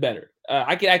 the better.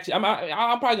 I'm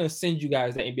probably gonna send you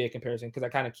guys the NBA comparison because I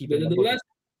kind of keep it. The less.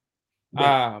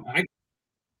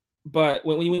 But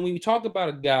when we talk about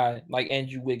a guy like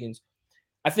Andrew Wiggins,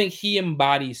 I think he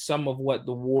embodies some of what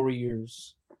the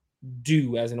Warriors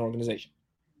do as an organization.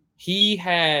 He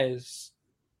has,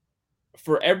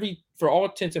 for all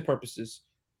intents and purposes,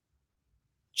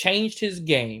 changed his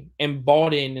game and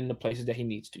bought in the places that he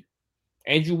needs to.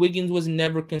 Andrew Wiggins was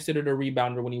never considered a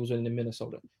rebounder when he was in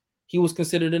Minnesota. He was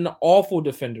considered an awful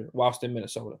defender whilst in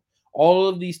Minnesota. All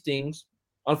of these things,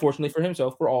 unfortunately for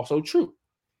himself, were also true.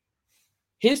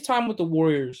 His time with the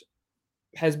Warriors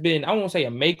has been, I won't say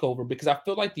a makeover, because I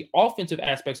feel like the offensive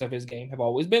aspects of his game have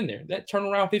always been there. That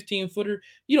turnaround 15-footer,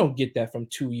 you don't get that from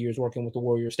 2 years working with the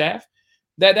Warriors staff.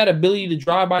 That ability to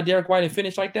drive by Derek White and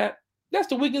finish like that, that's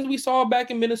the Wiggins we saw back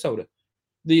in Minnesota.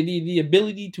 The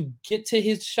ability to get to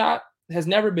his shot has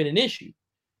never been an issue.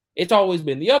 It's always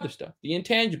been the other stuff, the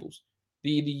intangibles,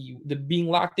 the being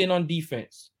locked in on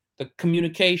defense, the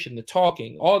communication, the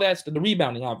talking, all that stuff, the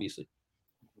rebounding, obviously.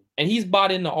 And he's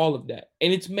bought into all of that.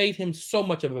 And it's made him so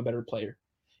much of a better player.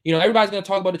 Everybody's going to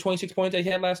talk about the 26 points that he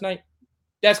had last night.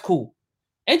 That's cool.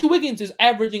 Andrew Wiggins is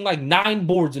averaging like 9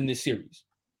 boards in this series.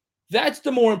 That's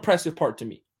the more impressive part to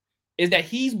me, is that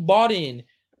he's bought in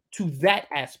to that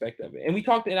aspect of it. And we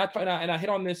talked, and I hit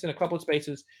on this in a couple of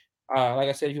spaces. Like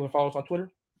I said, if you want to follow us on Twitter,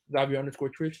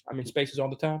 Xavier_Trish. I'm in spaces all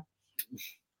the time.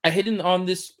 I hit on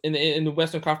this in the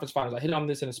Western Conference Finals. I hit on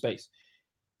this in a space.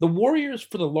 The Warriors,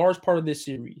 for the large part of this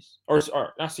series, or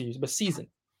not series, but season,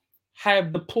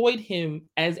 have deployed him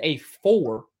as a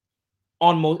 4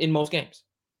 in most games.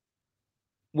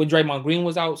 When Draymond Green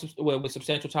was out with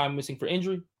substantial time missing for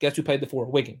injury, guess who played the 4?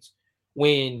 Wiggins.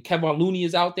 When Kevin Looney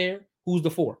is out there, who's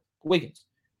the 4? Wiggins.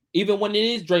 Even when it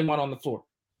is Draymond on the floor,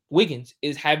 Wiggins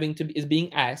is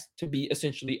being asked to be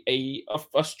essentially a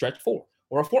stretch 4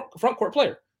 or a front court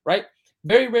player, right?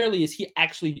 Very rarely is he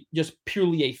actually just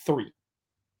purely a 3.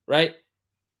 Right?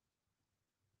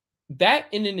 That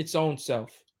in its own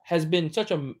self has been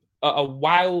such a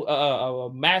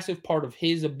massive part of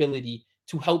his ability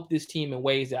to help this team in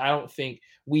ways that I don't think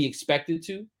we expected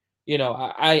to.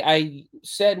 I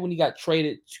said when he got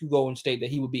traded to Golden State that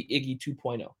he would be Iggy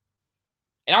 2.0.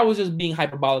 And I was just being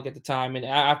hyperbolic at the time. And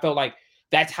I felt like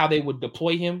that's how they would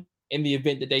deploy him in the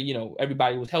event that they,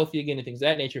 everybody was healthy again and things of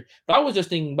that nature. But I was just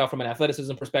thinking about from an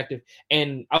athleticism perspective.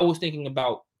 And I was thinking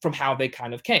about from how they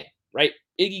kind of came. right?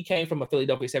 Iggy came from a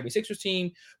Philadelphia 76ers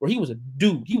team where he was a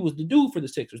dude. He was the dude for the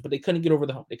Sixers, but they couldn't get over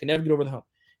the hump. They could never get over the hump.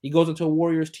 He goes into a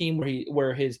Warriors team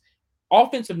where his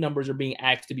offensive numbers are being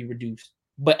asked to be reduced,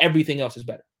 but everything else is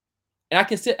better. And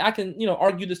I can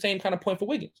argue the same kind of point for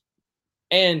Wiggins.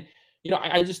 And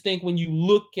I just think when you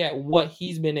look at what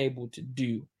he's been able to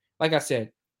do, like I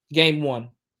said, game 1,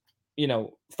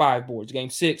 5 boards, game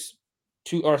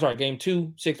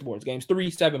 2, 6 boards, games 3,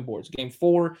 7 boards, game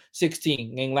 4,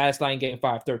 16, game last night, game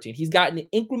 5, 13. He's gotten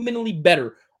incrementally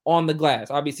better on the glass.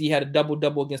 Obviously, he had a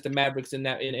double against the Mavericks in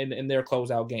their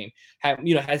closeout game.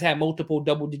 Has had multiple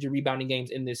double-digit rebounding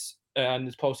games in this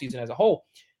postseason as a whole.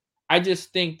 I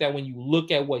just think that when you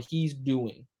look at what he's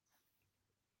doing,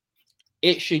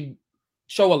 it should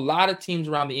show a lot of teams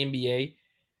around the NBA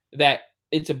that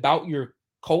it's about your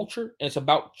culture and it's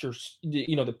about your,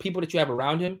 the people that you have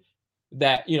around him.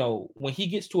 That, when he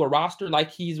gets to a roster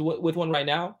like he's with one right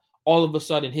now, all of a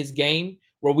sudden his game,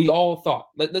 where we all thought,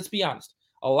 let's be honest,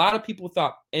 a lot of people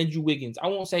thought Andrew Wiggins, I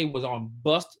won't say was on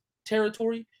bust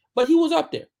territory, but he was up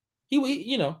there. He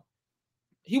wasn't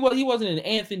an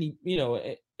Anthony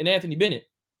Bennett,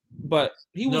 but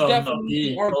he was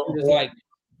definitely argued as like,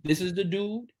 this is the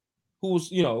dude who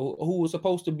was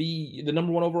supposed to be the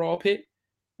number 1 overall pick,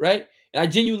 right? And I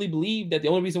genuinely believe that the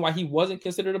only reason why he wasn't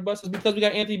considered a bust is because we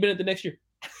got Anthony Bennett the next year.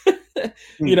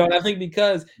 And I think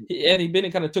because Anthony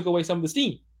Bennett kind of took away some of the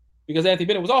steam because Anthony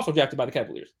Bennett was also drafted by the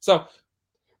Cavaliers. So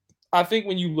I think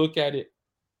when you look at it,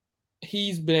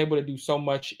 he's been able to do so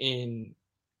much in,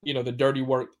 the dirty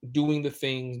work, doing the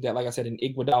things that, like I said, an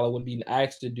Iguodala wouldn't be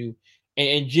asked to do.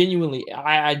 And genuinely,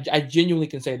 I genuinely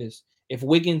can say this. If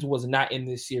Wiggins was not in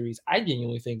this series, I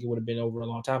genuinely think it would have been over a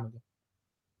long time ago.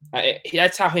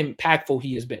 That's how impactful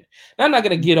he has been. And I'm not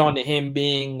going to get on to him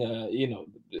being,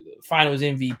 finals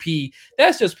MVP.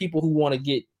 That's just people who want to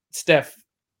get Steph,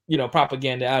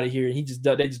 propaganda out of here. And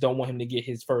they just don't want him to get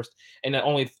his first and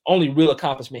the only real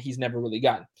accomplishment he's never really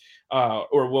gotten,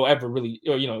 or will ever really,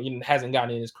 hasn't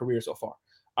gotten in his career so far.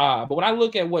 But when I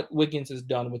look at what Wiggins has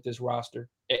done with this roster,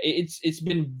 it's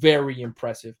been very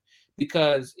impressive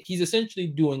because he's essentially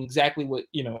doing exactly what,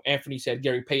 Anthony said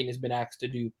Gary Payton has been asked to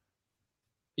do.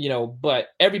 But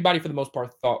everybody for the most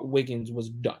part thought Wiggins was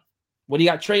done. When he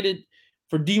got traded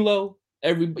for D'Lo,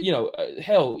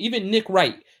 hell, even Nick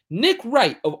Wright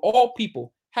of all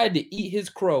people had to eat his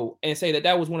crow and say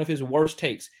that was one of his worst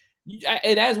takes.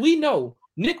 And as we know,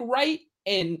 Nick Wright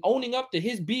and owning up to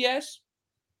his BS,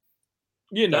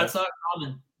 that's not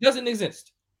common. Doesn't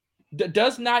exist.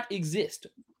 Does not exist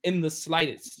in the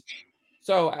slightest.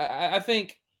 So I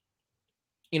think,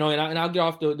 and I'll get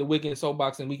off the Wiggins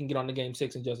soapbox and we can get on to game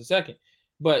 6 in just a second.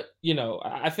 But,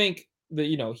 I think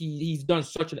that, he's done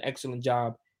such an excellent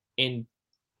job in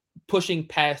pushing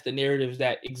past the narratives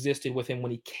that existed with him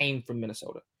when he came from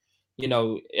Minnesota.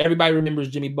 Everybody remembers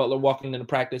Jimmy Butler walking into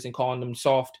practice and calling them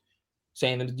soft,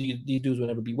 saying that these dudes will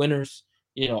never be winners,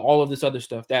 all of this other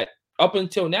stuff that up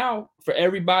until now, for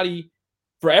everybody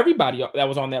that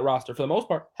was on that roster, for the most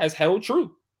part, has held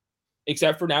true,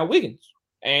 except for now Wiggins.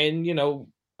 And,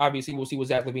 obviously, we'll see what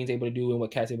Zach LaVine's able to do and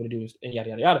what Cat's able to do and yada,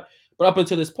 yada, yada. But up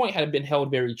until this point, had been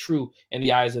held very true in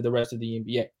the eyes of the rest of the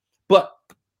NBA. But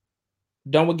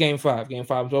done with game 5. Game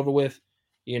 5 is over with.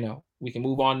 We can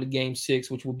move on to game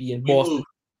 6, which will be in Boston.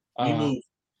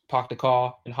 Pak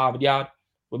Dakar and Harvard Yard.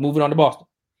 We're moving on to Boston.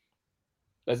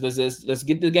 Let's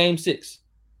get to game 6.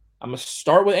 I'm going to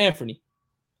start with Anthony.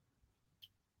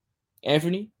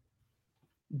 Anthony,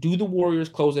 do the Warriors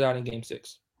close it out in game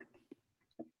 6?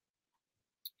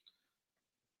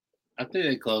 I think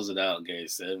they close it out in game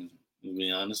 7, to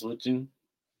be honest with you.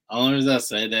 The only reason I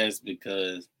say that is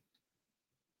because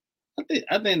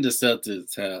I think the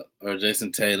Celtics have, or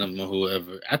Jason Tatum or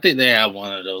whoever, I think they have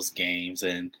one of those games,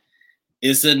 and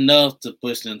it's enough to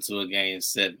push them to a game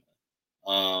 7.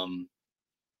 I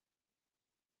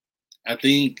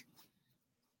think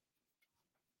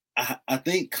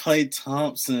Klay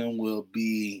Thompson will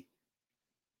be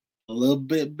a little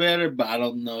bit better, but I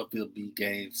don't know if it'll be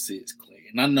game 6,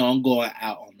 Klay. And I know I'm going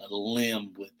out on a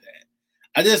limb with that.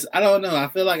 I don't know. I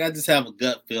feel like I just have a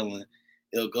gut feeling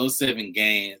it'll go 7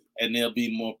 games and it'll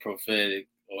be more prophetic,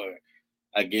 or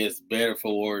I guess better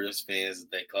for Warriors fans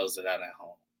if they close it out at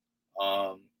home.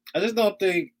 I just don't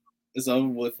think it's over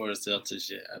with for the Celtics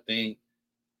yet. I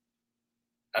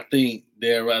think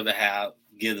they'd rather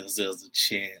give themselves a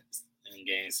chance in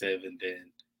game 7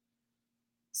 than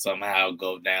somehow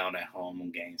go down at home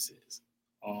in game 6.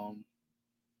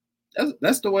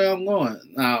 That's the way I'm going.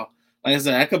 Now, like I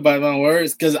said, I could bite my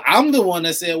words because I'm the one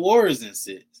that said Warriors in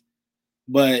 6.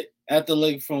 But after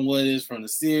looking from what it is from the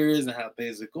series and how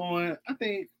things are going, I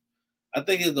think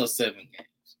it'll go 7 games.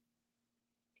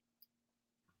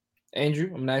 Andrew,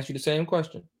 I'm gonna ask you the same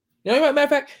question. You know, matter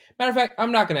of fact,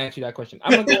 I'm not gonna ask you that question.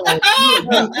 I'm gonna go ahead.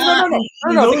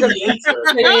 No, because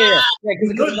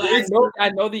I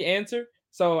know the answer.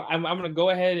 So I'm gonna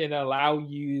go ahead and allow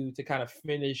you to kind of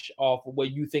finish off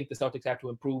what you think the Celtics have to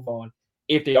improve on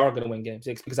if they are gonna win Game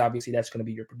 6, because obviously that's gonna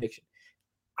be your prediction.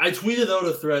 I tweeted out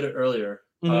a thread earlier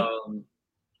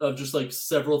of just like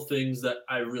several things that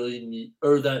I really need,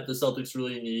 or that the Celtics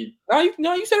really need.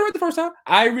 No, you said it right the first time.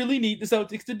 I really need the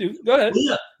Celtics to do. Go ahead. Well,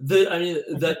 yeah,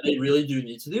 that they really do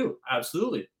need to do.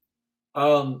 Absolutely.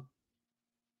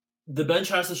 The bench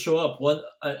has to show up.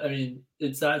 I mean,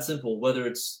 it's that simple. Whether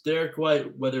it's Derek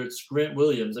White, whether it's Grant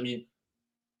Williams. I mean,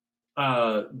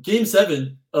 Game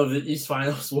 7 of the East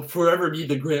Finals will forever be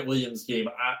the Grant Williams game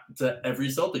to every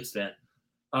Celtics fan.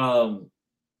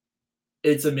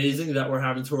 It's amazing that we're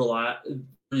having to rely,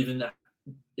 even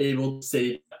able to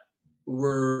say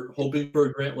we're hoping for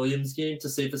a Grant Williams game to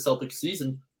save the Celtics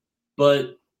season.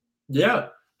 But yeah,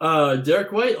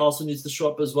 Derek White also needs to show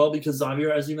up as well, because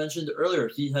Xavier, as you mentioned earlier,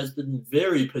 he has been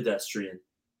very pedestrian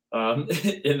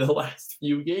in the last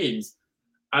few games.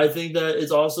 I think that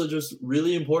it's also just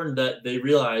really important that they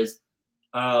realize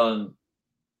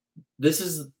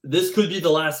this could be the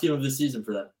last game of the season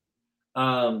for them.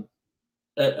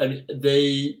 I mean,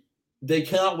 they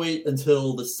cannot wait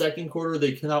until the second quarter.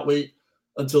 They cannot wait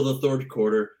until the third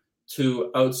quarter to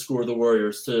outscore the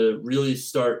Warriors, to really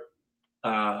start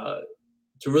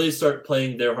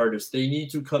playing their hardest. They need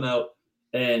to come out,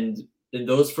 and in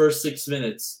those first 6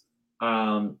 minutes,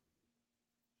 I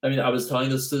mean, I was telling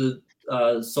this to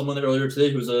someone earlier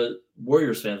today who's a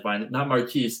Warriors fan, not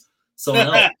Marquise, someone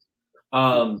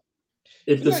else.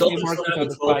 If the Celtics don't have a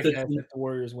 12-15, the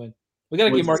Warriors win. We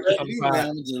gotta get Marquise on the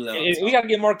pod. We gotta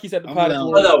get Marquise at the pod.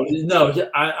 No.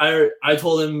 I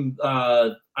told him.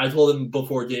 I told him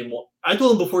before game 1. I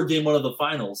told him before game 1 of the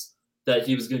finals that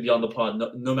he was going to be on the pod,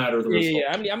 no matter the result.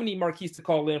 Yeah. I'm gonna need Marquise to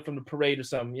call in from the parade or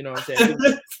something. You know what I'm saying? You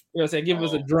know what I'm saying? Give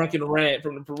us a drunken rant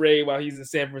from the parade while he's in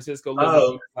San Francisco living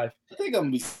his life. I think I'm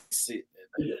gonna be sick.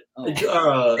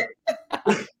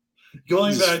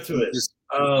 Going back to it,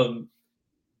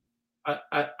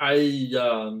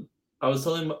 I was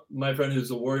telling my friend who's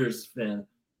a Warriors fan,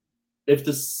 if the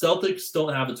Celtics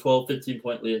don't have a 12,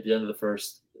 15-point lead at the end of the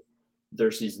first, their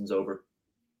season's over.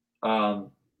 I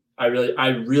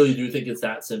really do think it's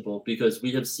that simple, because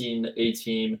we have seen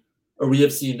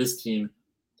this team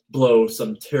blow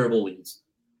some terrible leads.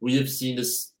 We have seen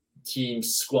this team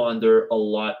squander a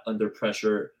lot under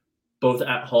pressure, both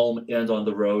at home and on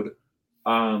the road.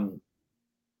 And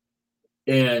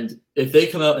if they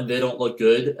come out and they don't look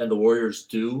good, and the Warriors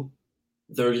do,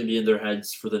 they're going to be in their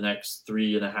heads for the next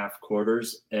 3.5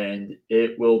 quarters, and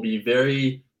it will be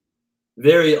very,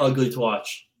 very ugly to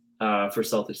watch for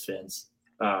Celtics fans.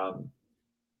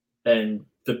 And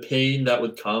the pain that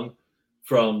would come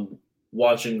from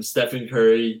watching Stephen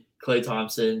Curry, Klay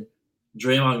Thompson,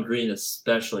 Draymond Green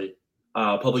especially,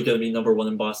 probably going to be number 1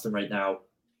 in Boston right now,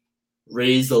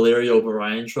 raise the Larry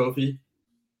O'Brien trophy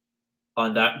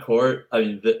on that court. I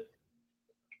mean, the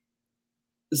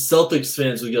Celtics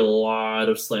fans would get a lot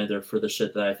of slander for the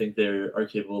shit that I think they are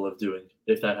capable of doing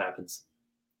if that happens.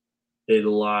 A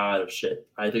lot of shit.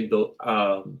 I think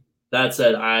that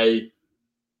said, I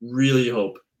really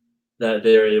hope that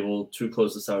they are able to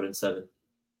close this out in 7,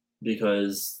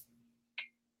 because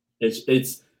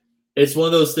it's one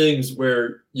of those things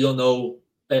where you'll know.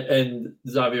 And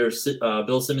Xavier,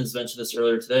 Bill Simmons mentioned this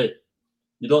earlier today.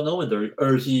 You don't know when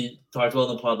he talked about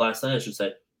on the pod last night, I should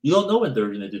say. You don't know when they're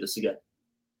going to do this again.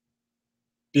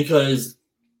 Because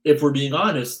if we're being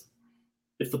honest,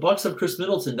 if the Bucks have Chris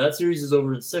Middleton, that series is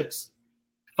over in 6.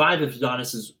 5 if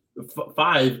Giannis is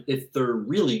 5 if they're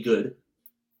really good.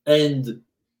 And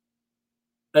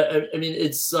I mean,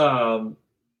 it's I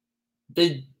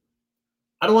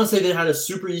don't want to say they had a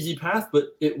super easy path,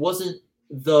 but it wasn't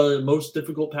the most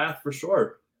difficult path for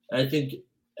sure. And I think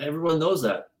everyone knows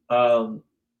that.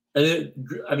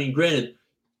 Granted,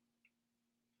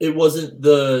 it wasn't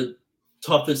the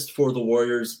toughest for the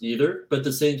Warriors either, but at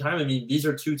the same time, I mean, these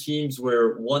are two teams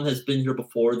where one has been here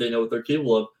before, they know what they're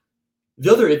capable of.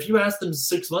 The other, if you asked them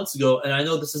 6 months ago, and I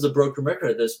know this is a broken record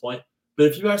at this point, but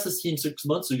if you asked this team 6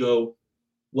 months ago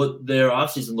what their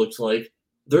offseason looks like,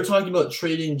 they're talking about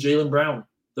trading Jaylen Brown.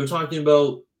 They're talking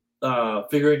about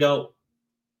figuring out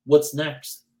what's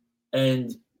next.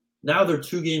 And now they're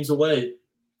 2 games away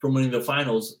from winning the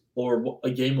finals, or a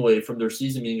game away from their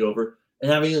season being over,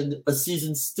 and having a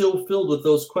season still filled with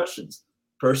those questions.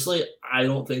 Personally, I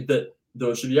don't think that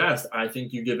those should be asked. I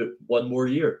think you give it 1 more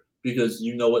year, because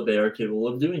you know what they are capable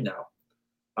of doing now.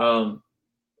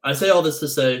 I say all this to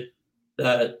say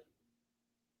that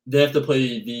they have to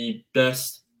play the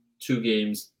best 2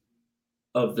 games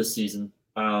of the season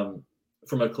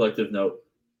from a collective note,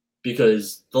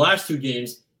 because the last 2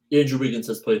 games, Andrew Wiggins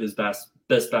has played his best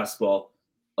basketball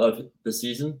of the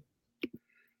season.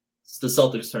 It's the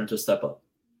Celtics' turn to step up.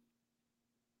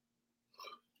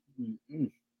 Mm-hmm.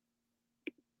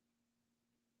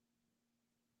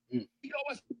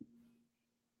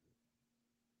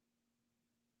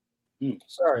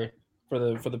 Sorry for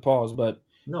the pause, but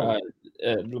No,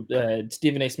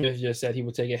 Stephen A. Smith just said he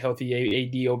would take a healthy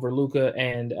AD over Luka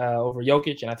and over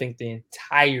Jokic, and I think the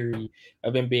entirety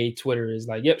of NBA Twitter is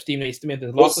like, "Yep, Stephen A. Smith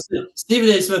is lost." Stephen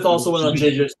A. Smith also went on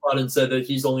JJ's spot and said that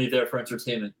he's only there for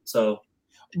entertainment. So,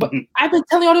 but I've been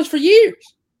telling y'all this for years.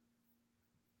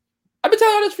 I've been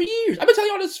telling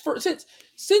y'all this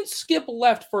since Skip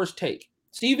left First Take.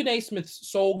 Stephen A. Smith's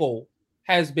sole goal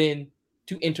has been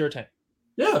to entertain.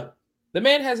 Yeah. The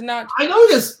man has not. I know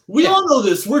this. We all know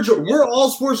this. We're all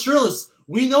sports journalists.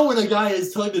 We know when a guy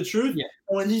is telling the truth and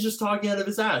when he's just talking out of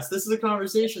his ass. This is a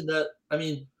conversation that, I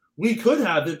mean, we could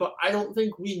have it, but I don't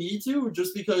think we need to,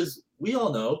 just because we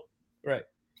all know. Right.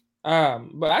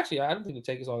 But actually, I don't think the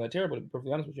take is all that terrible, to be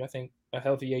perfectly honest with you. I think a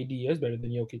healthy AD is better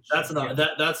than Jokic. That's an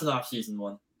off-season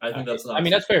one. I think that's an off-season. I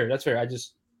mean, that's fair. That's fair. I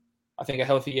think a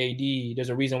healthy AD, there's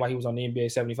a reason why he was on the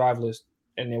NBA 75 list,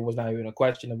 and there was not even a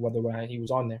question of whether or not he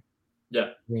was on there.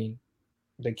 Yeah. I mean,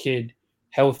 the kid,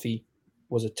 healthy,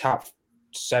 was a top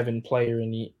 7 player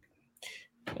in the.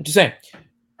 I'm just saying,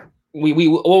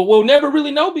 we'll never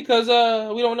really know, because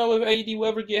we don't know if AD will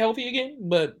ever get healthy again.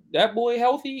 But that boy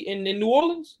healthy in New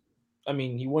Orleans, I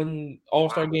mean, he won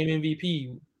All-Star Game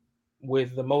MVP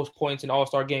with the most points in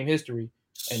All-Star Game history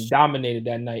and dominated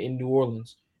that night in New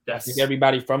Orleans. Yes. I think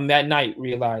everybody from that night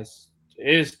realized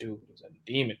this dude is a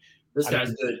demon. This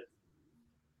guy's good.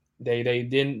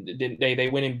 They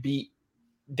went and beat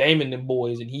Damon and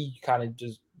boys, and he kind of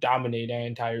just dominated that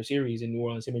entire series in New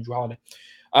Orleans, him and Jrue Holiday.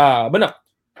 But no,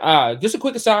 just a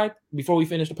quick aside before we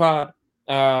finish the pod.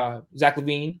 Zach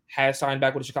LaVine has signed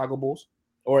back with the Chicago Bulls,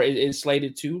 or is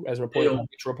slated to, as reported on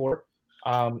Bleacher Report.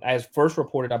 As first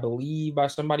reported, I believe, by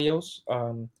somebody else.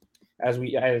 As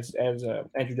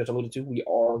Andrew just alluded to, we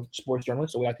are sports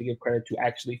journalists, so we have to give credit to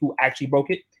who actually broke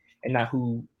it, and not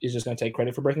who is just going to take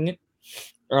credit for breaking it.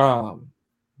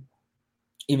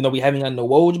 Even though we haven't gotten the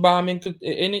Woj bomb in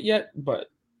it yet, but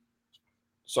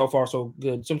so far so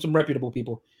good. Some reputable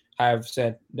people have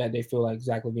said that they feel like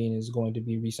Zach LaVine is going to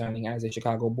be re-signing as a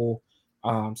Chicago Bull.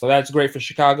 So that's great for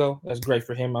Chicago. That's great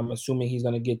for him. I'm assuming he's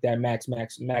going to get that max.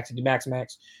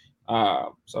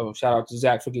 So shout out to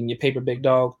Zach for getting your paper, big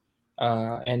dog.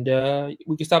 And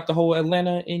we can stop the whole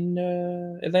Atlanta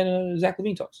Zach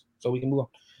LaVine talks, so we can move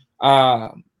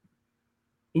on.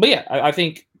 But yeah, I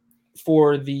think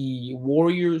for the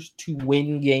Warriors to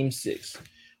win Game 6,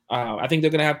 I think they're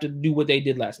going to have to do what they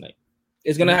did last night.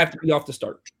 It's going to have to be off the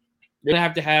start. They're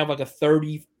going to have like a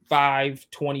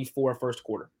 35-24 first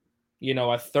quarter. A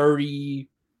 30-16,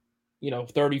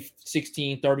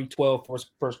 30-12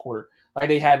 first quarter, like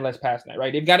they had last past night,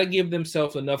 right? They've got to give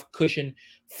themselves enough cushion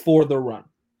for the run.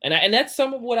 And that's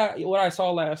some of what I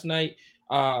saw last night.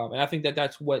 And I think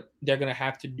that's what they're going to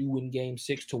have to do in Game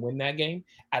 6 to win that game.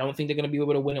 I don't think they're going to be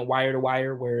able to win it wire to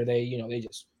wire, where they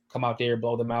just come out there,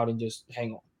 blow them out, and just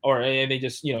hang on. Or they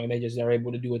just are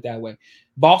able to do it that way.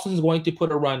 Boston's going to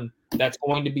put a run that's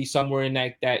going to be somewhere in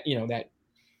that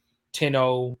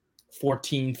 10-0,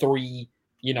 14-3,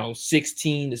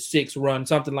 16-6 run,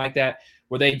 something like that,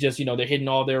 where they just, they're hitting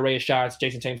all their array of shots.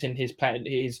 Jason Tatum's hitting his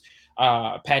patented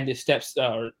steps,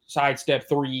 side step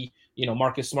 3.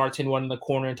 Marcus Smart's hitting one in the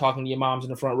corner and talking to your moms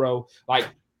in the front row. Like,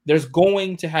 there's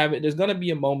going to be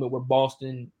a moment where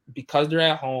Boston, because they're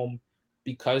at home,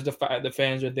 because the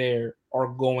fans are there, are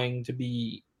going to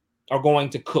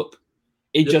cook.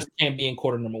 It just can't be in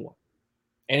quarter number 1,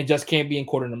 and it just can't be in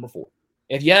quarter number 4.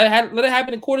 If you let it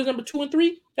happen in quarters number 2 and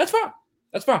 3, that's fine,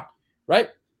 right?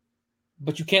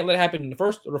 But you can't let it happen in the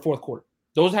first or the fourth quarter.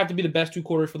 Those have to be the best 2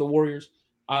 quarters for the Warriors.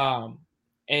 And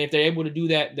if they're able to do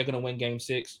that, they're going to win Game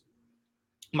 6.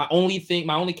 My only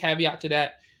caveat to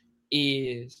that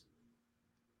is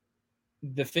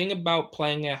the thing about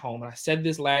playing at home. And I said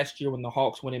this last year when the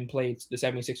Hawks went and played the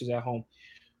 76ers at home.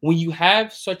 When you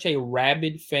have such a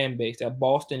rabid fan base that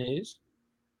Boston is,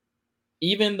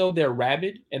 even though they're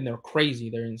rabid and they're crazy,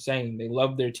 they're insane, they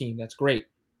love their team, that's great,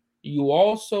 you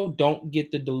also don't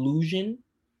get the delusion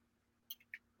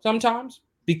sometimes,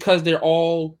 because they're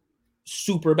all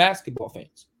super basketball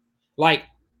fans. Like,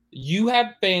 you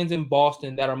have fans in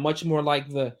Boston that are much more like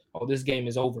this game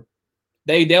is over.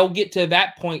 They'll get to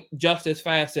that point just as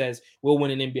fast as we'll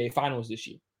win an NBA Finals this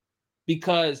year,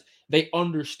 because they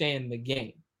understand the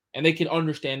game. and they can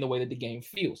understand the way that the game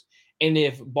feels. And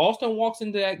if Boston walks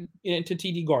into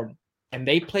TD Garden and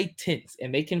they play tense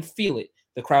and they can feel it,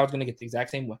 the crowd's going to get the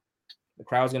exact same way. The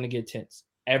crowd's going to get tense.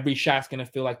 Every shot's going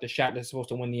to feel like the shot that's supposed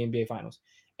to win the NBA Finals.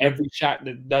 Every shot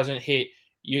that doesn't hit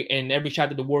you, and every shot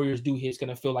that the Warriors do hit is going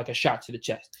to feel like a shot to the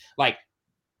chest. Like,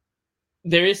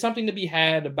 there is something to be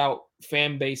had about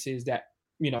fan bases that,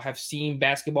 have seen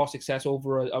basketball success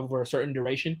over a certain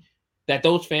duration, that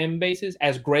those fan bases,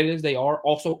 as great as they are,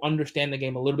 also understand the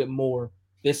game a little bit more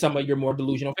than some of your more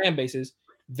delusional fan bases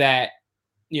that,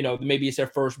 maybe it's their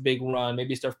first big run,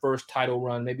 maybe it's their first title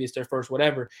run, maybe it's their first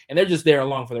whatever, and they're just there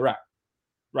along for the ride,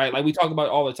 right? Like we talk about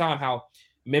all the time how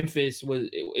Memphis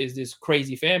is this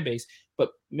crazy fan base,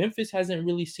 but Memphis hasn't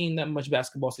really seen that much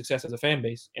basketball success as a fan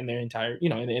base in their entire,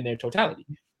 in their totality,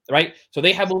 right? So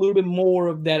they have a little bit more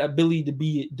of that ability to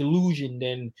be delusioned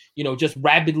and, just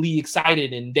rabidly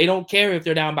excited, and they don't care if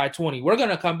they're down by 20. We're going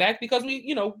to come back because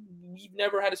we've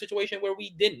never had a situation where we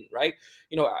didn't, right?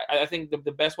 I think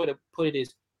the best way to put it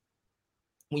is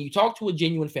when you talk to a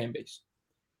genuine fan base,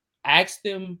 ask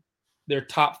them their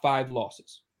top 5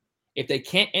 losses. If they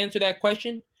can't answer that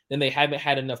question, then they haven't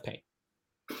had enough pain.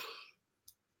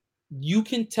 You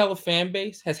can tell a fan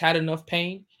base has had enough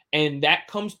pain, and that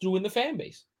comes through in the fan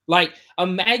base. Like,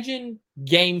 imagine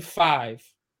game 5,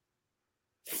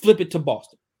 flip it to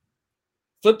Boston.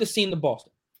 Flip the scene to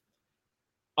Boston.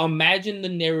 Imagine the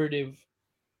narrative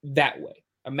that way.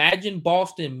 Imagine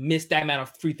Boston missed that amount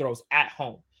of free throws at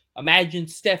home. Imagine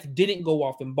Steph didn't go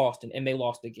off in Boston and they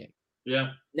lost the game.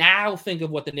 Yeah. Now think of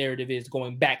what the narrative is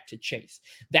going back to Chase.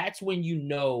 That's when you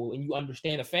know and you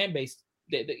understand a fan base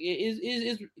that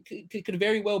could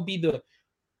very well be the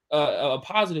a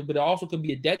positive, but it also could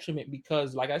be a detriment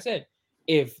because, like I said,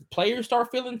 if players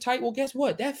start feeling tight, well, guess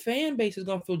what? That fan base is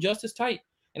going to feel just as tight.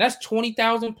 And that's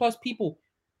 20,000 plus people,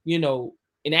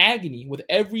 in agony with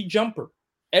every jumper,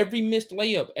 every missed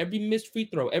layup, every missed free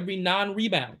throw, every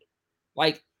non-rebound.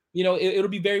 Like, it'll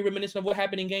be very reminiscent of what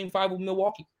happened in game 5 with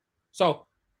Milwaukee. So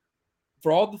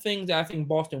for all the things that I think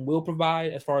Boston will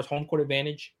provide as far as home court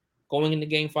advantage going into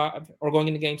game 5 or going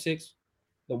into game 6,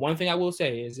 the one thing I will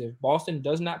say is if Boston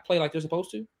does not play like they're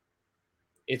supposed to,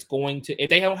 it's going to, if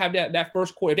they don't have that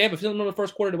first quarter, if they have a similar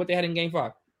first quarter to what they had in game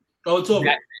 5, it's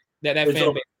over.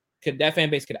 That fan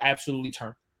base could absolutely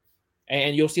turn.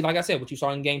 And you'll see, like I said, what you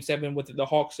saw in game 7 with the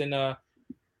Hawks and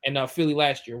Philly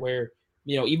last year, where,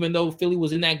 even though Philly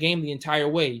was in that game the entire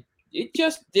way, it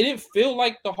just didn't feel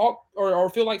like the Hawks or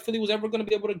feel like Philly was ever going to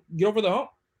be able to get over the hump,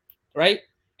 right?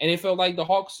 And it felt like the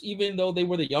Hawks, even though they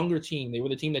were the younger team, they were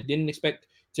the team that didn't expect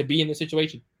to be in this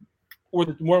situation, were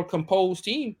the more composed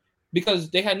team because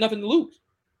they had nothing to lose.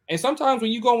 And sometimes when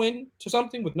you go into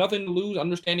something with nothing to lose,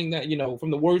 understanding that,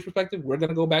 from the Warriors' perspective, we're going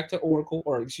to go back to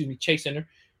Chase Center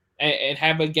and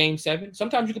have a game 7.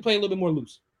 Sometimes you can play a little bit more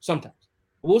loose. Sometimes.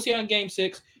 We'll see on game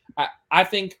 6. I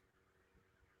think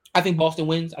Boston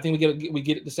wins. I think we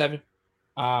get it to 7.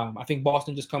 I think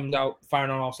Boston just comes out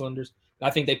firing on all cylinders. I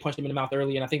think they punched them in the mouth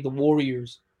early, and I think the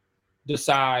Warriors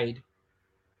decide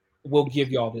we'll give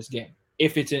y'all this game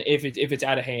if it's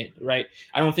out of hand, right?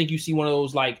 I don't think you see one of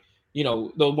those one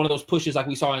of those pushes like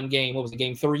we saw in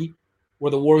game 3,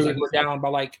 where the Warriors were down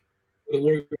by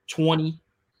 20,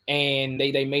 and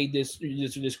they made this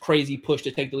crazy push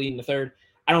to take the lead in the third.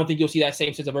 I don't think you'll see that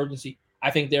same sense of urgency. I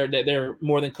think they're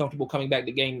more than comfortable coming back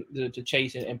to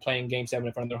Chase and playing game 7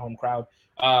 in front of their home crowd.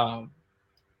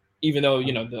 Even though,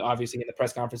 obviously in the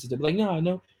press conferences, they'll be like,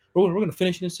 no, we're going to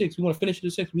finish it in 6. We want to finish it in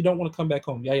 6. We don't want to come back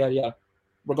home. Yeah.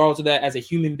 Regardless of that, as a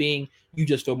human being, you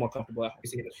just feel more comfortable at home.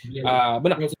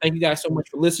 But no, thank you guys so much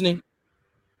for listening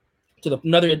to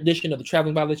another edition of the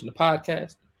Traveling Violation, the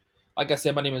podcast. Like I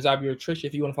said, my name is Xavier Trish.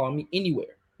 If you want to follow me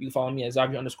anywhere, you can follow me at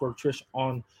Xavier_Trish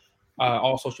on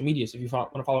all social medias. If you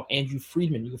want to follow Andrew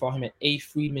Friedman, you can follow him at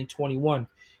AFriedman21. And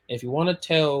if you want to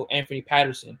tell Anthony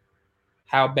Patterson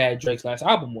how bad Drake's last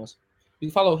album was, you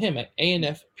can follow him at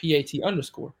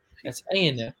ANFPAT_. That's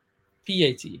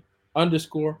ANFPAT_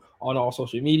 on all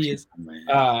social medias.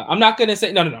 I'm not going to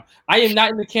say, no. I am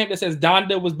not in the camp that says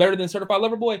Donda was better than Certified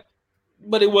Lover Boy,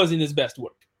 but it wasn't his best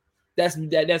work. That's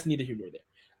neither here nor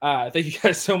there. Thank you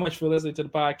guys so much for listening to the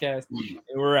podcast, and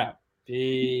we're out.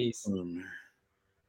 Peace.